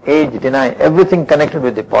my age, deny everything connected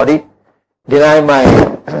with the body, deny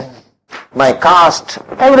my caste,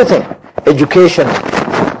 everything, education,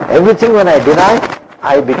 everything when I deny,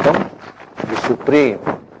 I become the Supreme.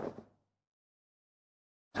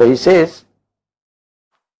 So he says,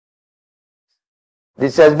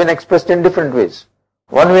 this has been expressed in different ways.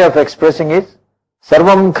 One way of expressing is,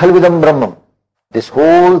 Sarvam Khalvidam Brahman. This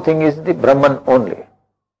whole thing is the Brahman only.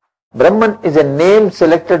 Brahman is a name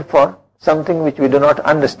selected for something which we do not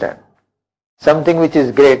understand. Something which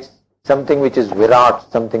is great, something which is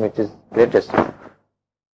Virat, something which is greatest.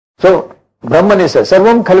 So, Brahman is a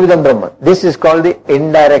Sarvam Khalvidam Brahman. This is called the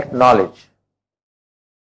indirect knowledge.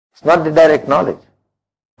 It's not the direct knowledge.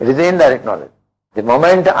 It is the indirect knowledge. The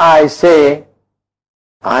moment I say,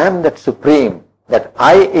 I am that Supreme, that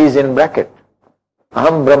I is in bracket,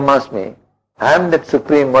 Aham Brahmasmi, I am that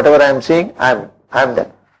Supreme, whatever I am seeing, I am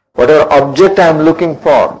that. Whatever object I am looking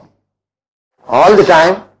for, all the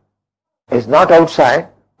time, is not outside,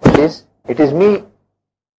 it is me.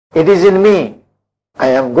 It is in me. I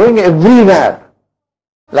am going everywhere.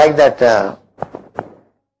 Like that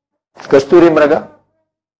Kasturi Mraga.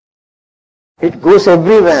 It goes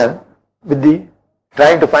everywhere with the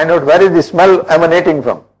trying to find out where is the smell emanating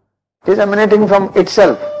from. It is emanating from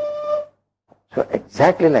itself. So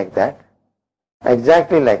exactly like that,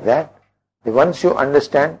 once you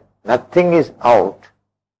understand Nothing is out.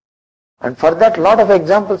 And for that, lot of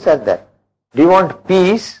examples are there. Do you want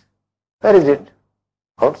peace? Where is it?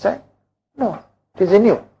 Outside? No, it is in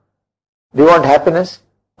you. Do you want happiness?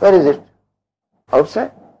 Where is it?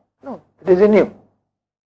 Outside? No, it is in you.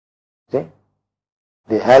 See?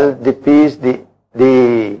 The health, the peace,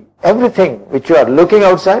 the everything which you are looking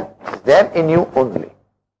outside is there in you only.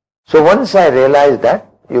 So once I realize that,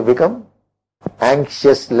 you become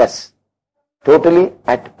anxious less, totally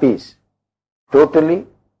at peace, totally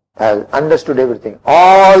has understood everything.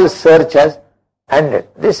 All search has ended.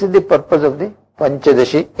 This is the purpose of the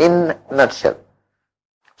Panchadasi in nutshell.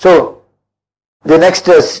 So the next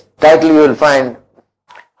title you will find,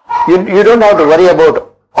 you don't have to worry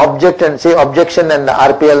about objection and the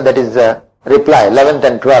RPL, that is reply, 11th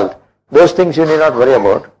and 12th. Those things you need not worry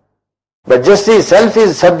about. But just see, self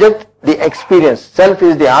is subject, the experience. Self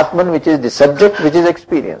is the Atman, which is the subject, which is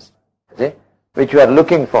experience. See? Which you are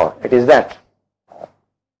looking for. It is that.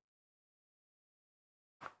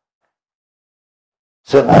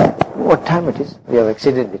 So, what time it is? We have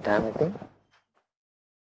exceeded the time, I think.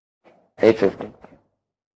 8:50.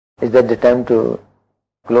 Is that the time to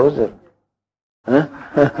close? Or? Huh?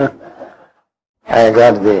 I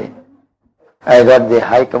got the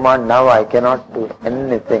high command. Now I cannot do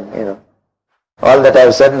anything, All that I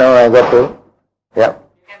have said now I got to, yeah.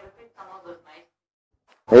 You can repeat some of those nice.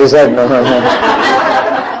 He said no.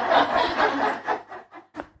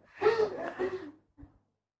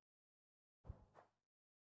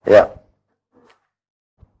 Yeah.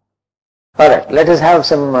 Alright, let us have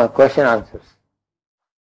some question answers.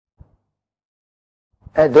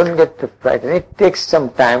 Don't get frightened. It takes some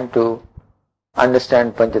time to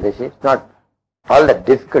understand Panchadasi. It's not all that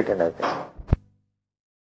difficult in I think.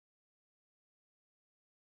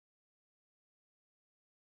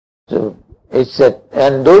 So it's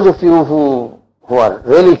and those of you who are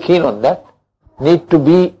really keen on that need to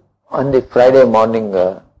be on the Friday morning,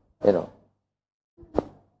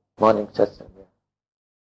 morning satsang.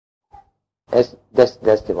 Yes,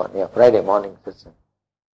 that's the one. Yeah, Friday morning satsang.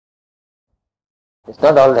 It's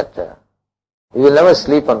not all that. You will never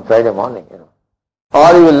sleep on Friday morning,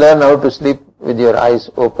 Or you will learn how to sleep with your eyes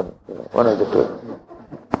open, one of the two.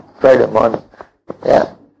 Friday morning.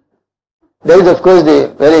 Yeah. There is of course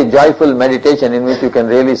the very joyful meditation in which you can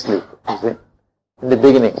really sleep, you see, in the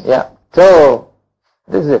beginning. Yeah. So,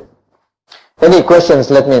 this is it. Any questions,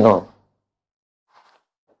 let me know.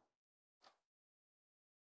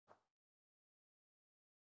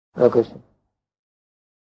 No question.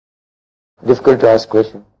 Difficult to ask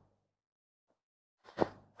question.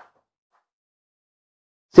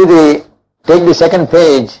 See take the second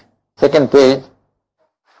page,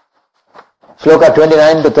 Shloka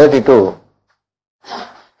 29 to 32.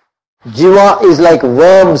 Jiva is like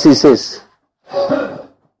worms, he says.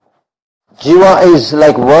 Jiva is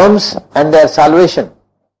like worms and their salvation.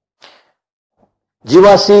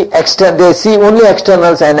 Jiva they see only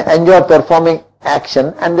externals and enjoy performing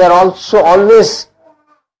action, and they are also always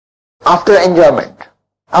after enjoyment.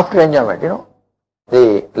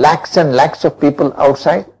 The lakhs and lakhs of people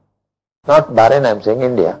outside, not Bahrain, I am saying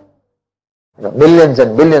India. Millions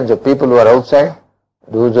and billions of people who are outside,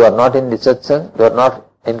 those who are not in the satsang, who are not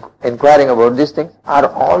inquiring about these things, are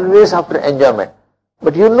always after enjoyment.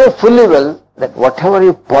 But you know fully well that whatever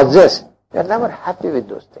you possess, you are never happy with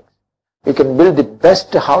those things. You can build the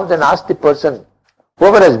best house and ask the person,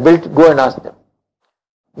 whoever has built, go and ask them.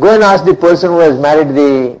 Go and ask the person who has married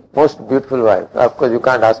the most beautiful wife. Of course, you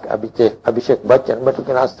can't ask Abhishek Bachchan, but you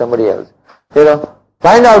can ask somebody else.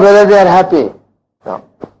 Find out whether they are happy. No.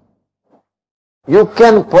 You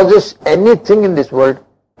can possess anything in this world,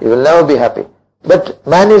 you will never be happy. But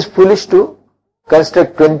man is foolish to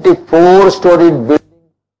construct 24-storied building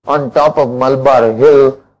on top of Malabar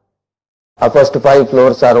Hill. Our first 5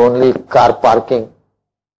 floors are only car parking.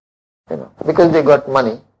 Because they got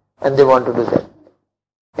money and they want to do that.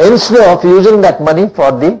 Instead of using that money for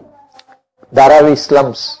the Dharavi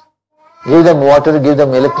slums, give them water, give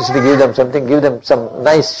them electricity, give them something, give them some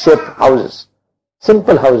nice shaped houses,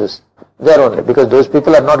 simple houses, there only, because those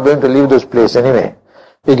people are not going to leave those places anyway.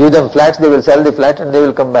 We give them flats, they will sell the flat and they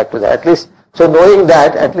will come back to that. At least, so knowing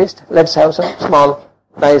that, at least let's have some small,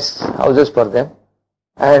 nice houses for them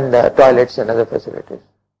and toilets and other facilities.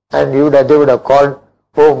 And they would have called,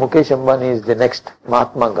 oh, Mukesh Ambani is the next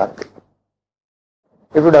Mahatma Gandhi.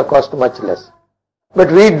 It would have cost much less.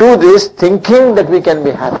 But we do this thinking that we can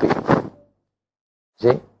be happy.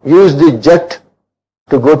 See, use the jet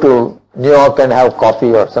to go to New York and have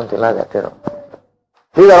coffee or something like that,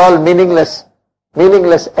 These are all meaningless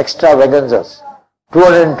extravaganzas.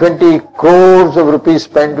 220 crores of rupees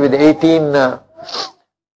spent with 18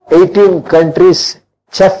 18 countries,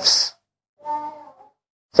 chefs.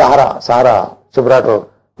 Sahara, Subrato,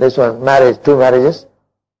 this one, marriage, 2 marriages.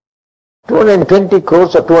 220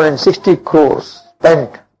 crores or 260 crores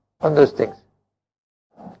spent on those things.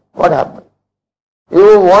 What happened?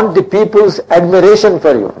 You want the people's admiration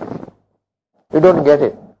for you. You don't get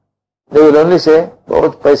it. They will only say,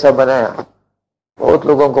 बहुत पैसा बनाया, बहुत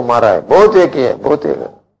लोगों को मारा है, बहुत एक ही है, बहुत एक है,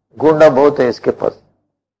 गुंडा बहुत है इसके पास.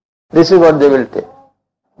 This is what they will take.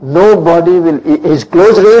 Nobody will, his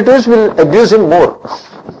close relatives will abuse him more.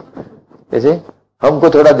 You see, हमको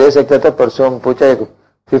थोड़ा दे सकता था, परसों हम पूछा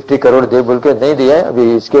 50 करोड़ दे बोल के नहीं दिया है,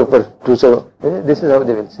 अभी इसके ऊपर 200. This is how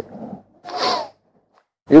they will say.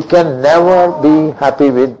 You can never be happy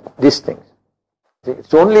with these things. See,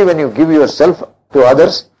 it's only when you give yourself to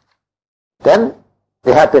others, then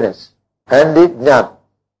the happiness and the jnana.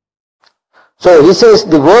 So he says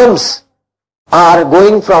the worms are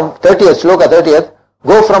going from 30th, sloka 30th,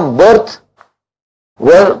 go from birth,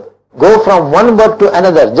 go from one birth to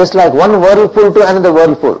another, just like one whirlpool to another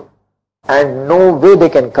whirlpool. And no way they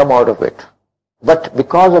can come out of it. But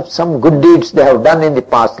because of some good deeds they have done in the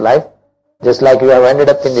past life, just like you have ended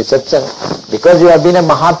up in the satsang, because you have been a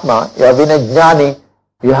Mahatma, you have been a Jnani,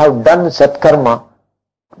 you have done Satkarma,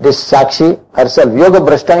 this Sakshi herself, Yoga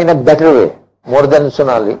Brashta in a better way, more than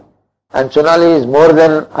Sonali. And Sonali is more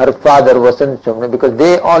than her father, Vasant Sowmya, because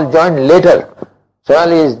they all joined later.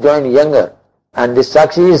 Sonali is joined younger. And this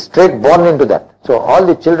Sakshi is straight born into that. So all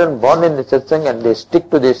the children born in the satsang and they stick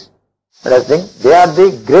to this thing, they are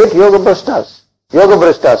the great Yoga Brashtas. Yoga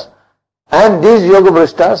Brashtas. And these Yoga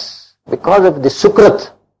Brashtas, because of the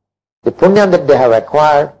Sukrat, the Punya that they have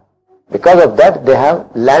acquired, because of that they have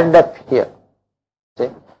landed up here. See?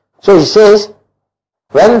 So he says,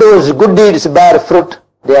 when those good deeds bear fruit,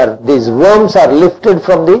 these worms are lifted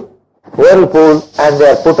from the whirlpool and they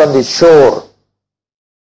are put on the shore.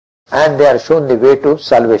 And they are shown the way to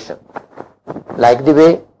salvation. Like the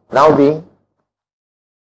way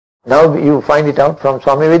now you find it out from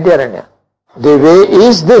Swami Vidyaranya. The way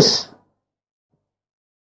is this.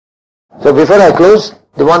 So before I close,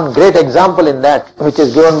 the one great example in that, which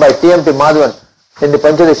is given by T.M.P. Madhavan in the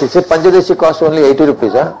Panchadasi. See, Panchadasi costs only 80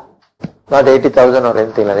 rupees, not 80,000 or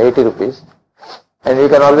anything like 80 rupees. And you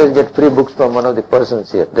can always get free books from one of the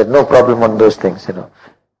persons here. There's no problem on those things,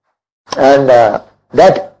 And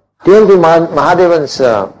that T.M.P. Mahadevan's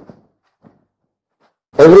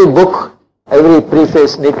every book, every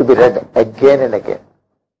preface need to be read again and again.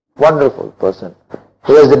 Wonderful person.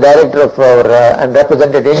 He was the director of our and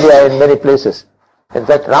represented India in many places. In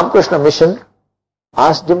fact, Ramakrishna Mission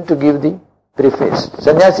asked him to give the preface.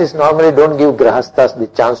 Sannyasis normally don't give grahasthas the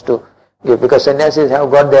chance to give, because sannyasis have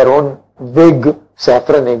got their own big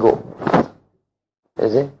saffron ego. You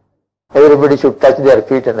see? Everybody should touch their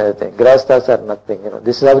feet and everything. Grahasthas are nothing,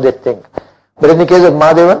 This is how they think. But in the case of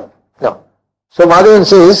Mahadevan, no. So Mahadevan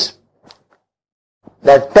says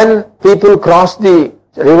that 10 people crossed the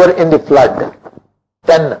river in the flood.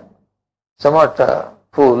 10 somewhat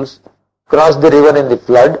fools crossed the river in the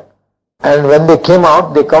flood, and when they came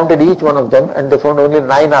out, they counted each one of them, and they found only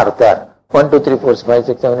 9 are there. 1, 2, 3, 4, 5,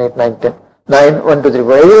 6, 7, 8, 9, 10. 9, 1, 2, 3,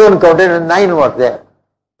 4. Everyone counted and 9 were there.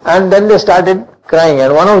 And then they started crying,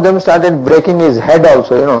 and one of them started breaking his head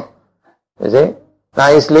also, you see,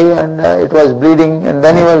 nicely, and it was bleeding, and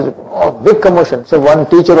then he was, big commotion. So one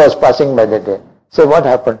teacher was passing by that day. So what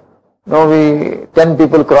happened? No, 10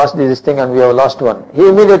 people crossed this thing and we have lost one. He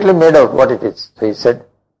immediately made out what it is. So he said,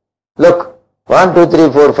 look, 1, 2,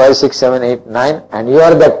 3, 4, 5, 6, 7, 8, 9, and you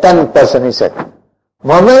are the 10th person, he said.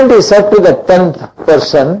 Moment he said to the 10th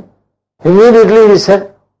person, immediately he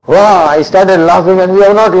said, wow, I started laughing and we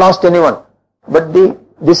have not lost anyone. But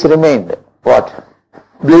this remained. What?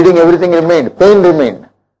 Bleeding, everything remained. Pain remained.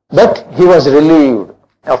 But he was relieved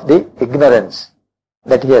of the ignorance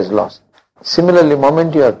that he has lost. Similarly,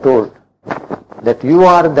 moment you are told that you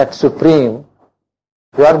are that supreme,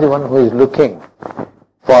 you are the one who is looking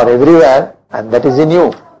for everywhere, and that is in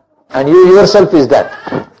you. And you yourself is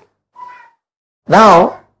that.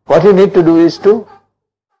 Now, what you need to do is to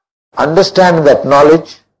understand that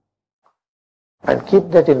knowledge and keep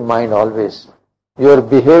that in mind always. Your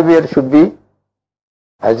behavior should be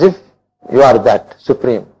as if you are that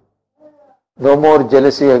supreme. No more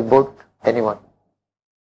jealousy about anyone.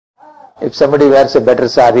 If somebody wears a better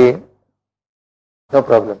sari, no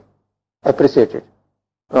problem. Appreciate it.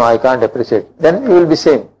 No, I can't appreciate. Then you will be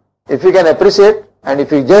same. If you can appreciate, and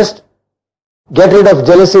if you just get rid of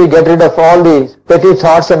jealousy, get rid of all the petty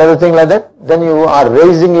thoughts and everything like that, then you are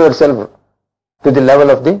raising yourself to the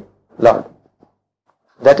level of the Lord.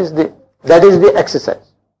 That is the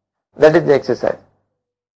exercise. That is the exercise.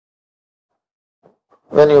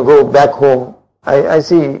 when you go back home, I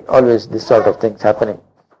see always this sort of things happening.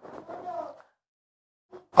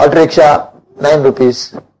 Auto rickshaw, 9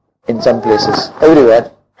 rupees in some places,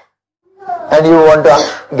 everywhere. And you want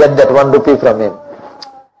to get that 1 rupee from him.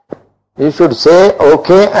 You should say,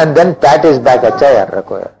 okay, and then pat his back. Acha yaar,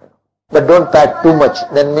 rakho yaar. But don't pat too much.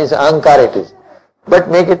 Then means ahankar it is. But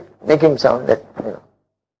make him sound that,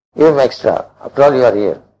 give him extra. After all, you are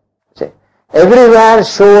here. Say, everywhere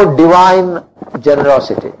show divine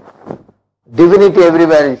generosity. Divinity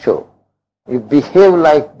everywhere you show. You behave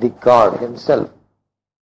like the God himself.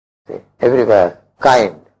 See, everywhere,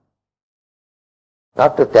 kind.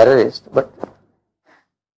 Not to terrorists, but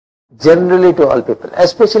generally to all people,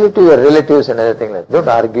 especially to your relatives and everything like that. Don't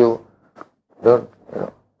argue, don't,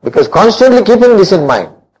 because constantly keeping this in mind,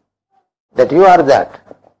 that you are that.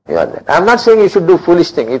 I'm not saying you should do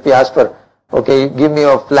foolish thing. If you ask for, okay, give me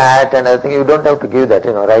a flat and everything, you don't have to give that,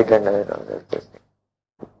 right and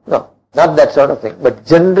no, not that sort of thing. But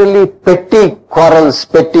generally petty quarrels,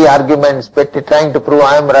 petty arguments, petty trying to prove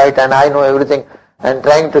I am right and I know everything and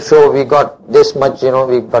trying to show we got this much,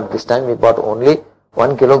 we got this time, we bought only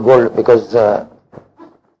 1 kilo gold because,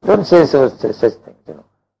 don't say such things,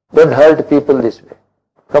 Don't hurt people this way.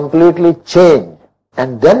 Completely change.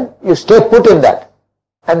 And then you stay put in that.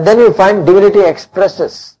 And then you find divinity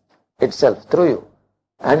expresses itself through you.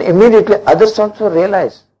 And immediately others also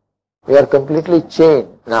realize we are completely changed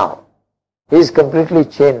now. He is completely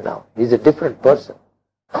changed now. He is a different person.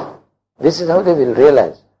 This is how they will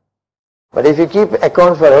realize. But if you keep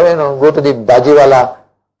accounts for, go to the Bajiwala,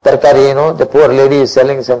 Tarkari, the poor lady is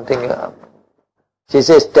selling something. She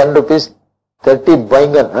says 10 rupees, 30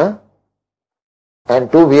 baingan,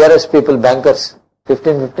 and 2 VRS people, bankers,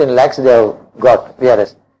 15 lakhs they have got,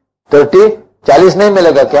 VRS. 30, 40 नहीं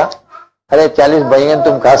मिलेगा क्या? अरे 40 बैंगन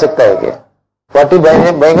तुम खा सकता है क्या? 40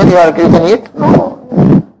 बैंगन you can eat? No.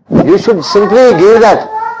 You should simply give that.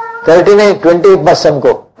 30 नहीं, 20 बस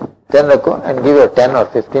हमको. 10 रखो and give you 10 or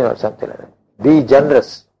 15 or something like that. Be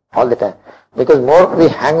generous all the time. Because more we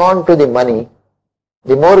hang on to the money,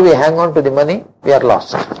 we are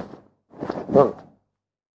lost. Don't.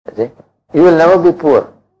 You will never be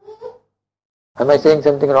poor. Am I saying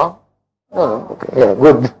something wrong? No. Okay. Yeah,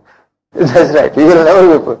 good. That's right. You will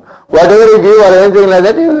never be poor. Whatever you give or anything like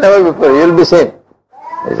that, you will never be poor. You will be same.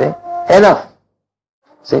 You see? Enough.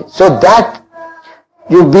 See? So that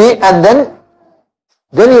you be, and then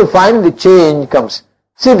you find the change comes.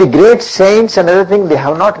 See, the great saints and everything, they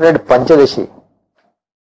have not read Panchadasi.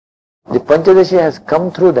 The Panchadasi has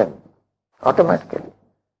come through them automatically.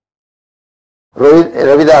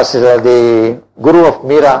 Ravidas, the guru of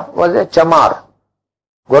Meera, was a chamar.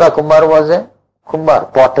 Gora Kumar was a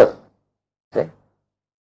kumbar, potter. See?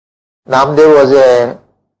 Namdev was a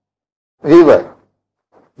weaver.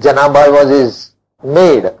 Janabai was his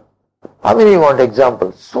maid. How many you want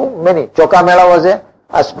examples? So many. Chokamela was a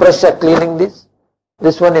asprasya cleaning this.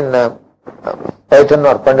 This one in Paitan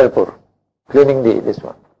or Pandalpur, cleaning this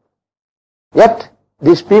one. Yet,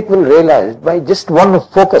 these people realized by just one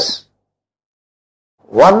focus,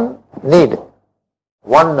 one need,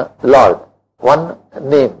 one Lord, one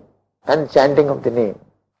name, and chanting of the name.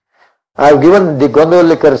 I have given the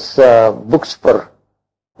Gondolikar's books for,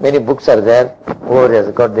 many books are there. Whoever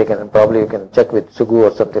has got, you can check with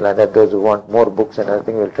Sugu or something like that. Those who want more books and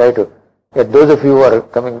everything will try to get. Those of you who are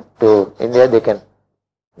coming to India, they can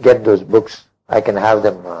get those books. I can have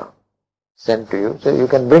them sent to you. So you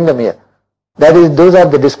can bring them here. Those are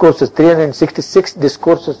the discourses, 366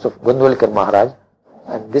 discourses of Gondolikar Maharaj.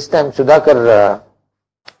 And this time Sudhakar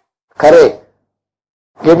Khare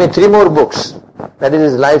gave me 3 more books. That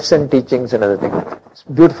is his lives and teachings and everything. It's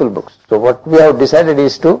beautiful books. So what we have decided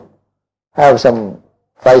is to have some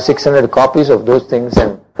 500-600 copies of those things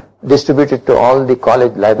and distribute it to all the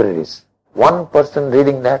college libraries. One person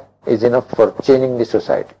reading that is enough for changing the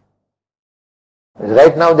society.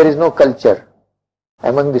 Right now there is no culture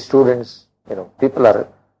among the students. People are,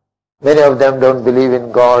 many of them don't believe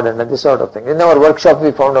in God and this sort of thing. In our workshop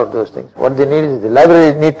we found out those things. What they need is, the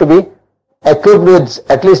library need to be equipped with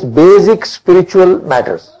at least basic spiritual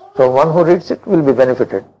matters. So one who reads it will be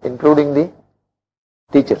benefited, including the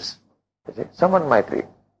teachers. Someone might read.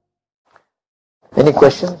 Any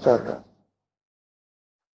questions or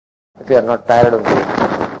if you are not tired of it?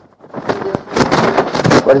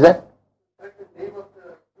 What is that?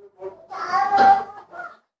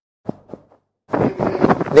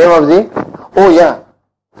 Name of the? Oh yeah.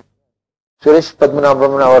 Suresh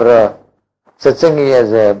Padmanabhaman, our satsangi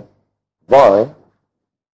as a boy,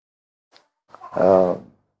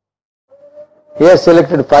 he has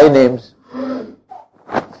selected 5 names.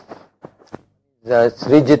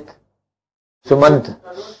 Srijit,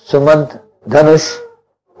 Sumant, Dhanush,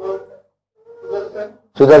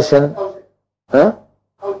 Sudarshan,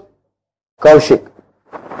 Kaushik.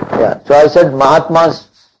 Yeah. So I said Mahatma's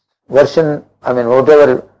version,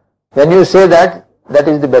 whatever. When you say that, that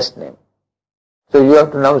is the best name. So you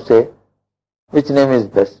have to now say which name is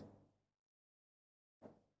best.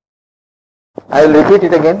 I will repeat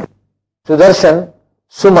it again. Sudarshan,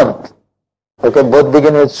 Sumant. Okay, both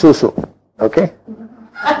begin with Susu. Okay.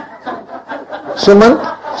 Sumant,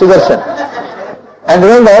 Sudarshan. And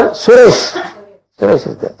remember, Suresh. Suresh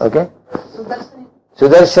is there. Okay.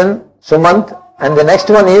 Sudarshan, Sumant, and the next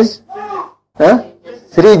one is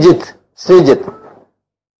Srijit.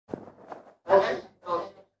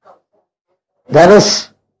 Dhanush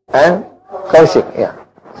and Kaushik. Yeah.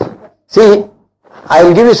 See, I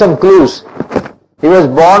will give you some clues. He was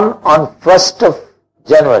born on 1st of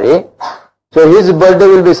January. So his birthday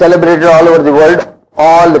will be celebrated all over the world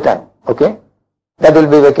all the time. Okay? That will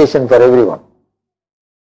be vacation for everyone.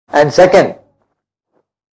 And second,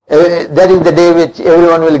 that is the day which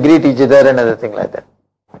everyone will greet each other and other thing like that.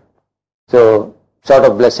 So, sort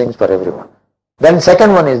of blessings for everyone. Then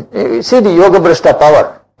second one is, see the Yoga Brashta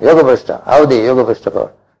power. Yoga Brashta, how the Yoga Brashta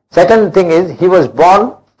power. Second thing is, he was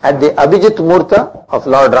born at the Abhijit Murta of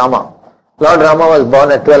Lord Rama. Lord Rama was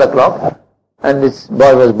born at 12 o'clock and this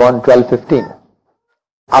boy was born 12:15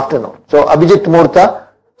 afternoon. So Abhijit Murta,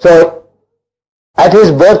 so at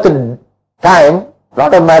his birth time,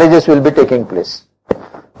 lot of marriages will be taking place.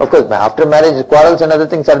 Of course, after marriage, quarrels and other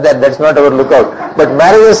things are there. That's not our lookout. But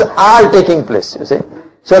marriages are taking place, you see.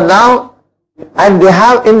 So now, and they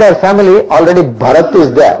have in their family already Bharat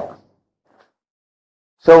is there.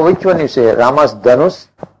 So which one you say? Rama's Dhanus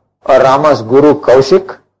or Rama's Guru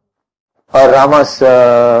Kaushik or Rama's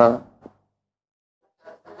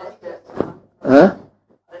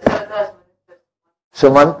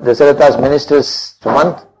Sumant, Dasaratha's ministers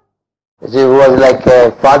Sumant, who was like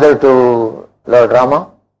a father to Lord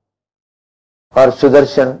Rama, or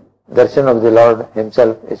Sudarshan, Darshan of the Lord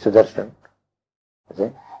himself is Sudarshan. See?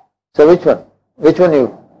 So which one? Which one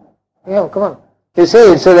you? Yeah, come on. You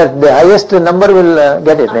say it so that the highest number will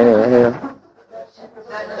get it. Anyway.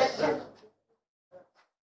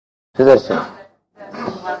 Sudarshan.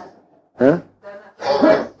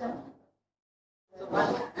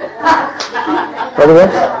 What is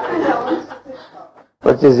it?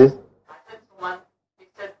 What is it?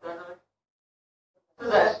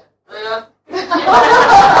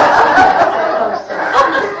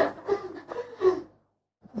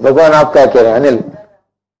 भगवान आप क्या कह रहे हैं?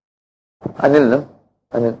 अनिल ना?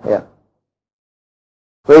 Anil, yeah.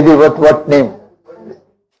 Vedi, what name?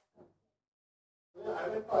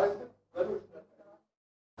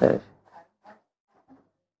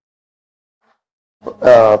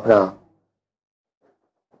 अपना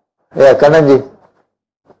कन्नन जी,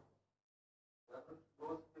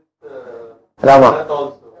 Rama,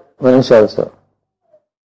 Manish also.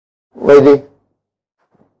 Vedi.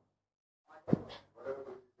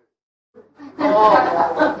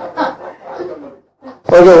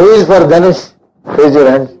 Okay, who is for Dhanush? Raise your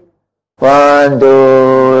hand. 1,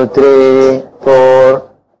 2, 3, 4,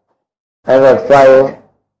 and 5,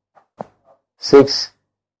 6.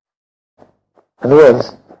 And who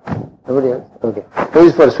else? Nobody else? Okay. Who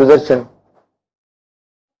is for Sudarshan?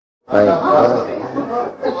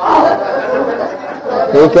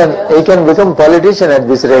 He can become politician at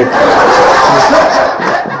this rate.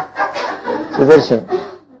 Sudarshan.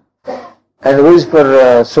 And who is for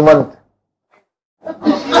Sumant?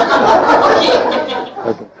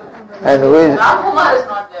 Okay. And who is? Ramkumar is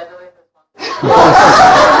not there.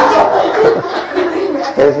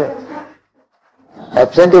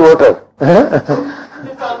 Absentee voter.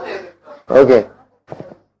 Okay.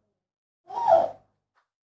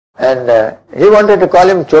 And he wanted to call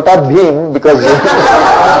him Chota Bheem because he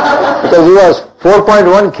was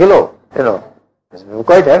 4.1 kilo, It's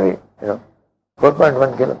quite heavy,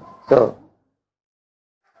 4.1 kilo.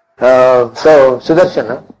 So Sudarshan,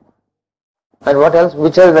 huh? And what else?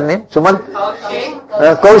 Which are the name? Sumant?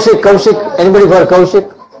 Kaushik. Anybody for Kaushik?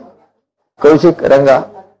 Kaushik, Ranga.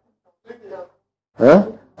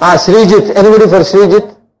 Srijit. Anybody for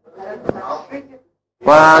Srijit?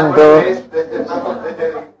 1, 2.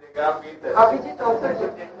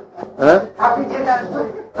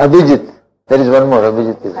 Abhijit. There is one more.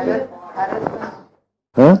 Abhijit is there.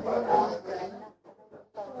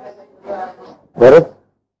 Bharat?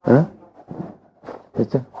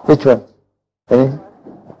 Which one? Any?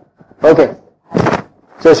 Okay.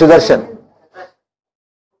 So Sudarshan.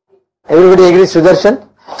 Everybody agrees Sudarshan?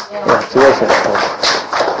 Yeah, Sudarshan. Okay.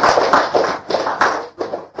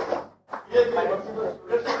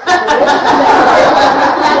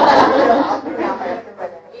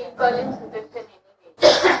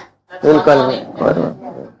 will call me.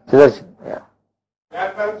 Sudarshan, yeah.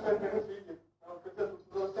 Grandparents can feel it. Now, with the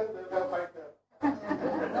Sudarshan, they will have 5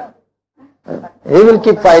 He will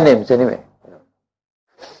keep 5 names anyway.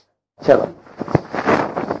 Chalo.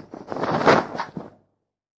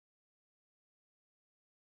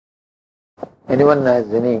 Anyone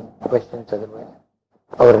has any questions otherwise?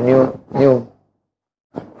 Our new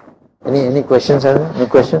any questions are there? Any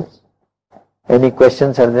questions? Any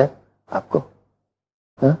questions are there? Aapko?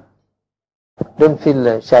 Huh? Don't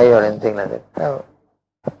feel shy or anything like that. No.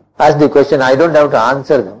 Ask the question. I don't have to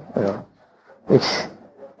answer them.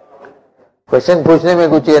 Question पूछने में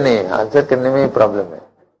कुछ ये नहीं है, answer करने में ही problem है.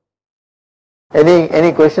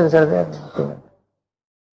 Any questions are there?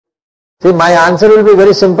 See, my answer will be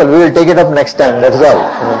very simple. We will take it up next time. That's all.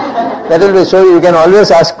 That will be so. You can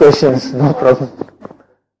always ask questions. No problem.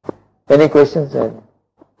 Any questions?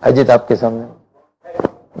 Ajit, आपके सामने.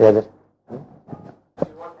 The other.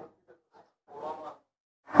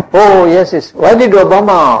 Oh yes, yes. Why did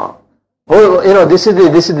Obama? Oh, this is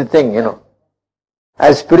the thing.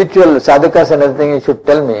 As spiritual sadhakas and everything, you should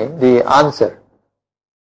tell me the answer.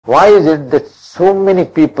 Why is it that so many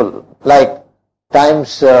people, like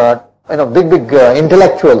times, big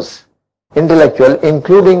intellectuals,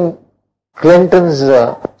 including Clinton's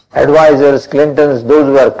advisors, those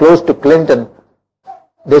who are close to Clinton,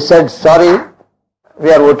 they said, sorry,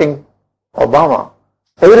 we are voting Obama.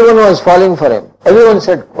 Everyone was falling for him. Everyone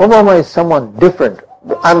said, Obama is someone different.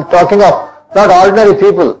 I'm talking of not ordinary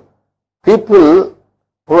people. People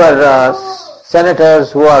who are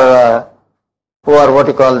senators, who are what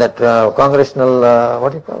you call that, congressional,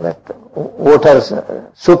 voters,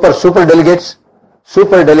 super delegates,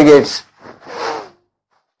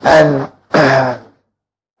 and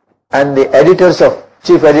the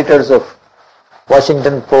chief editors of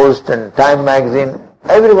Washington Post and Time magazine,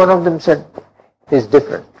 every one of them said, he's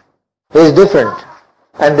different,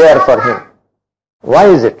 and they are for him. Why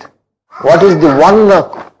is it? What is the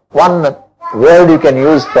one word you can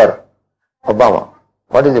use for Obama?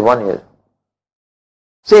 What is the one word?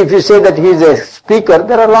 See, if you say that he is a speaker,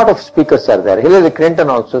 there are a lot of speakers are there. Hillary Clinton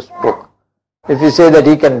also spoke. If you say that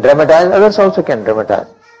he can dramatize, others also can dramatize.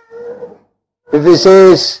 If he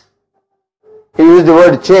says, he used the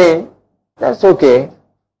word change, that's okay.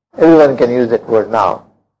 Everyone can use that word now.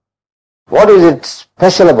 What is it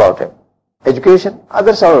special about him? Education?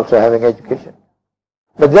 Others are also having education.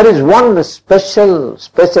 But there is one special,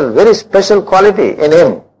 very special quality in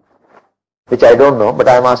him, which I don't know, but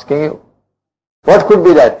I am asking you. What could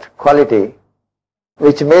be that quality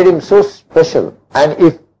which made him so special? And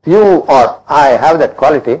if you or I have that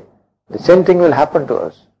quality, the same thing will happen to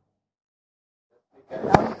us.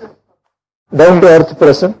 Down to earth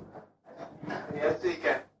person. Yes, he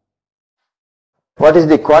can. What is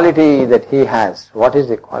the quality that he has? What is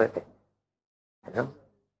the quality?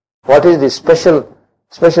 What is the special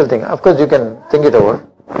thing? Of course, you can think it over.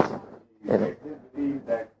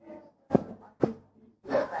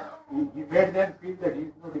 He made them feel that he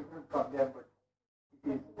is no different from them, but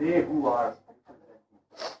it is they who are.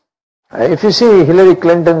 If you see Hillary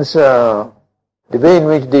Clinton's, the way in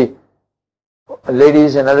which the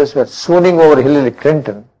ladies and others were swooning over Hillary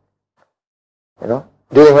Clinton,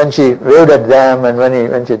 during when she waved at them and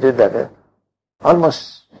when she did that,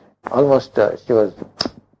 almost she was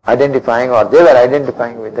identifying, or they were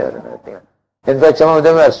identifying with her and everything. In fact, some of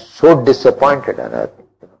them were so disappointed and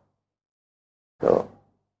everything. So,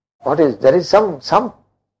 there is some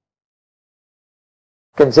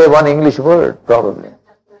can say one English word probably.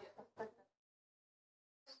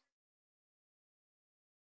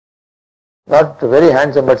 Not very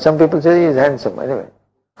handsome, but some people say he is handsome anyway.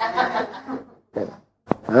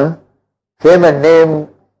 Fame and name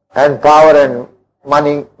and power and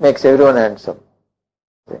money makes everyone handsome.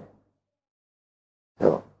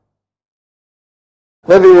 So,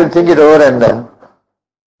 maybe we will think it over and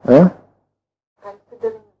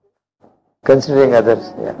considering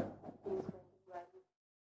others, yeah.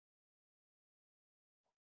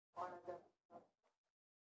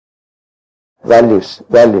 Values.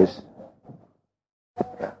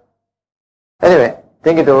 Yeah. Anyway,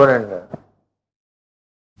 think it over and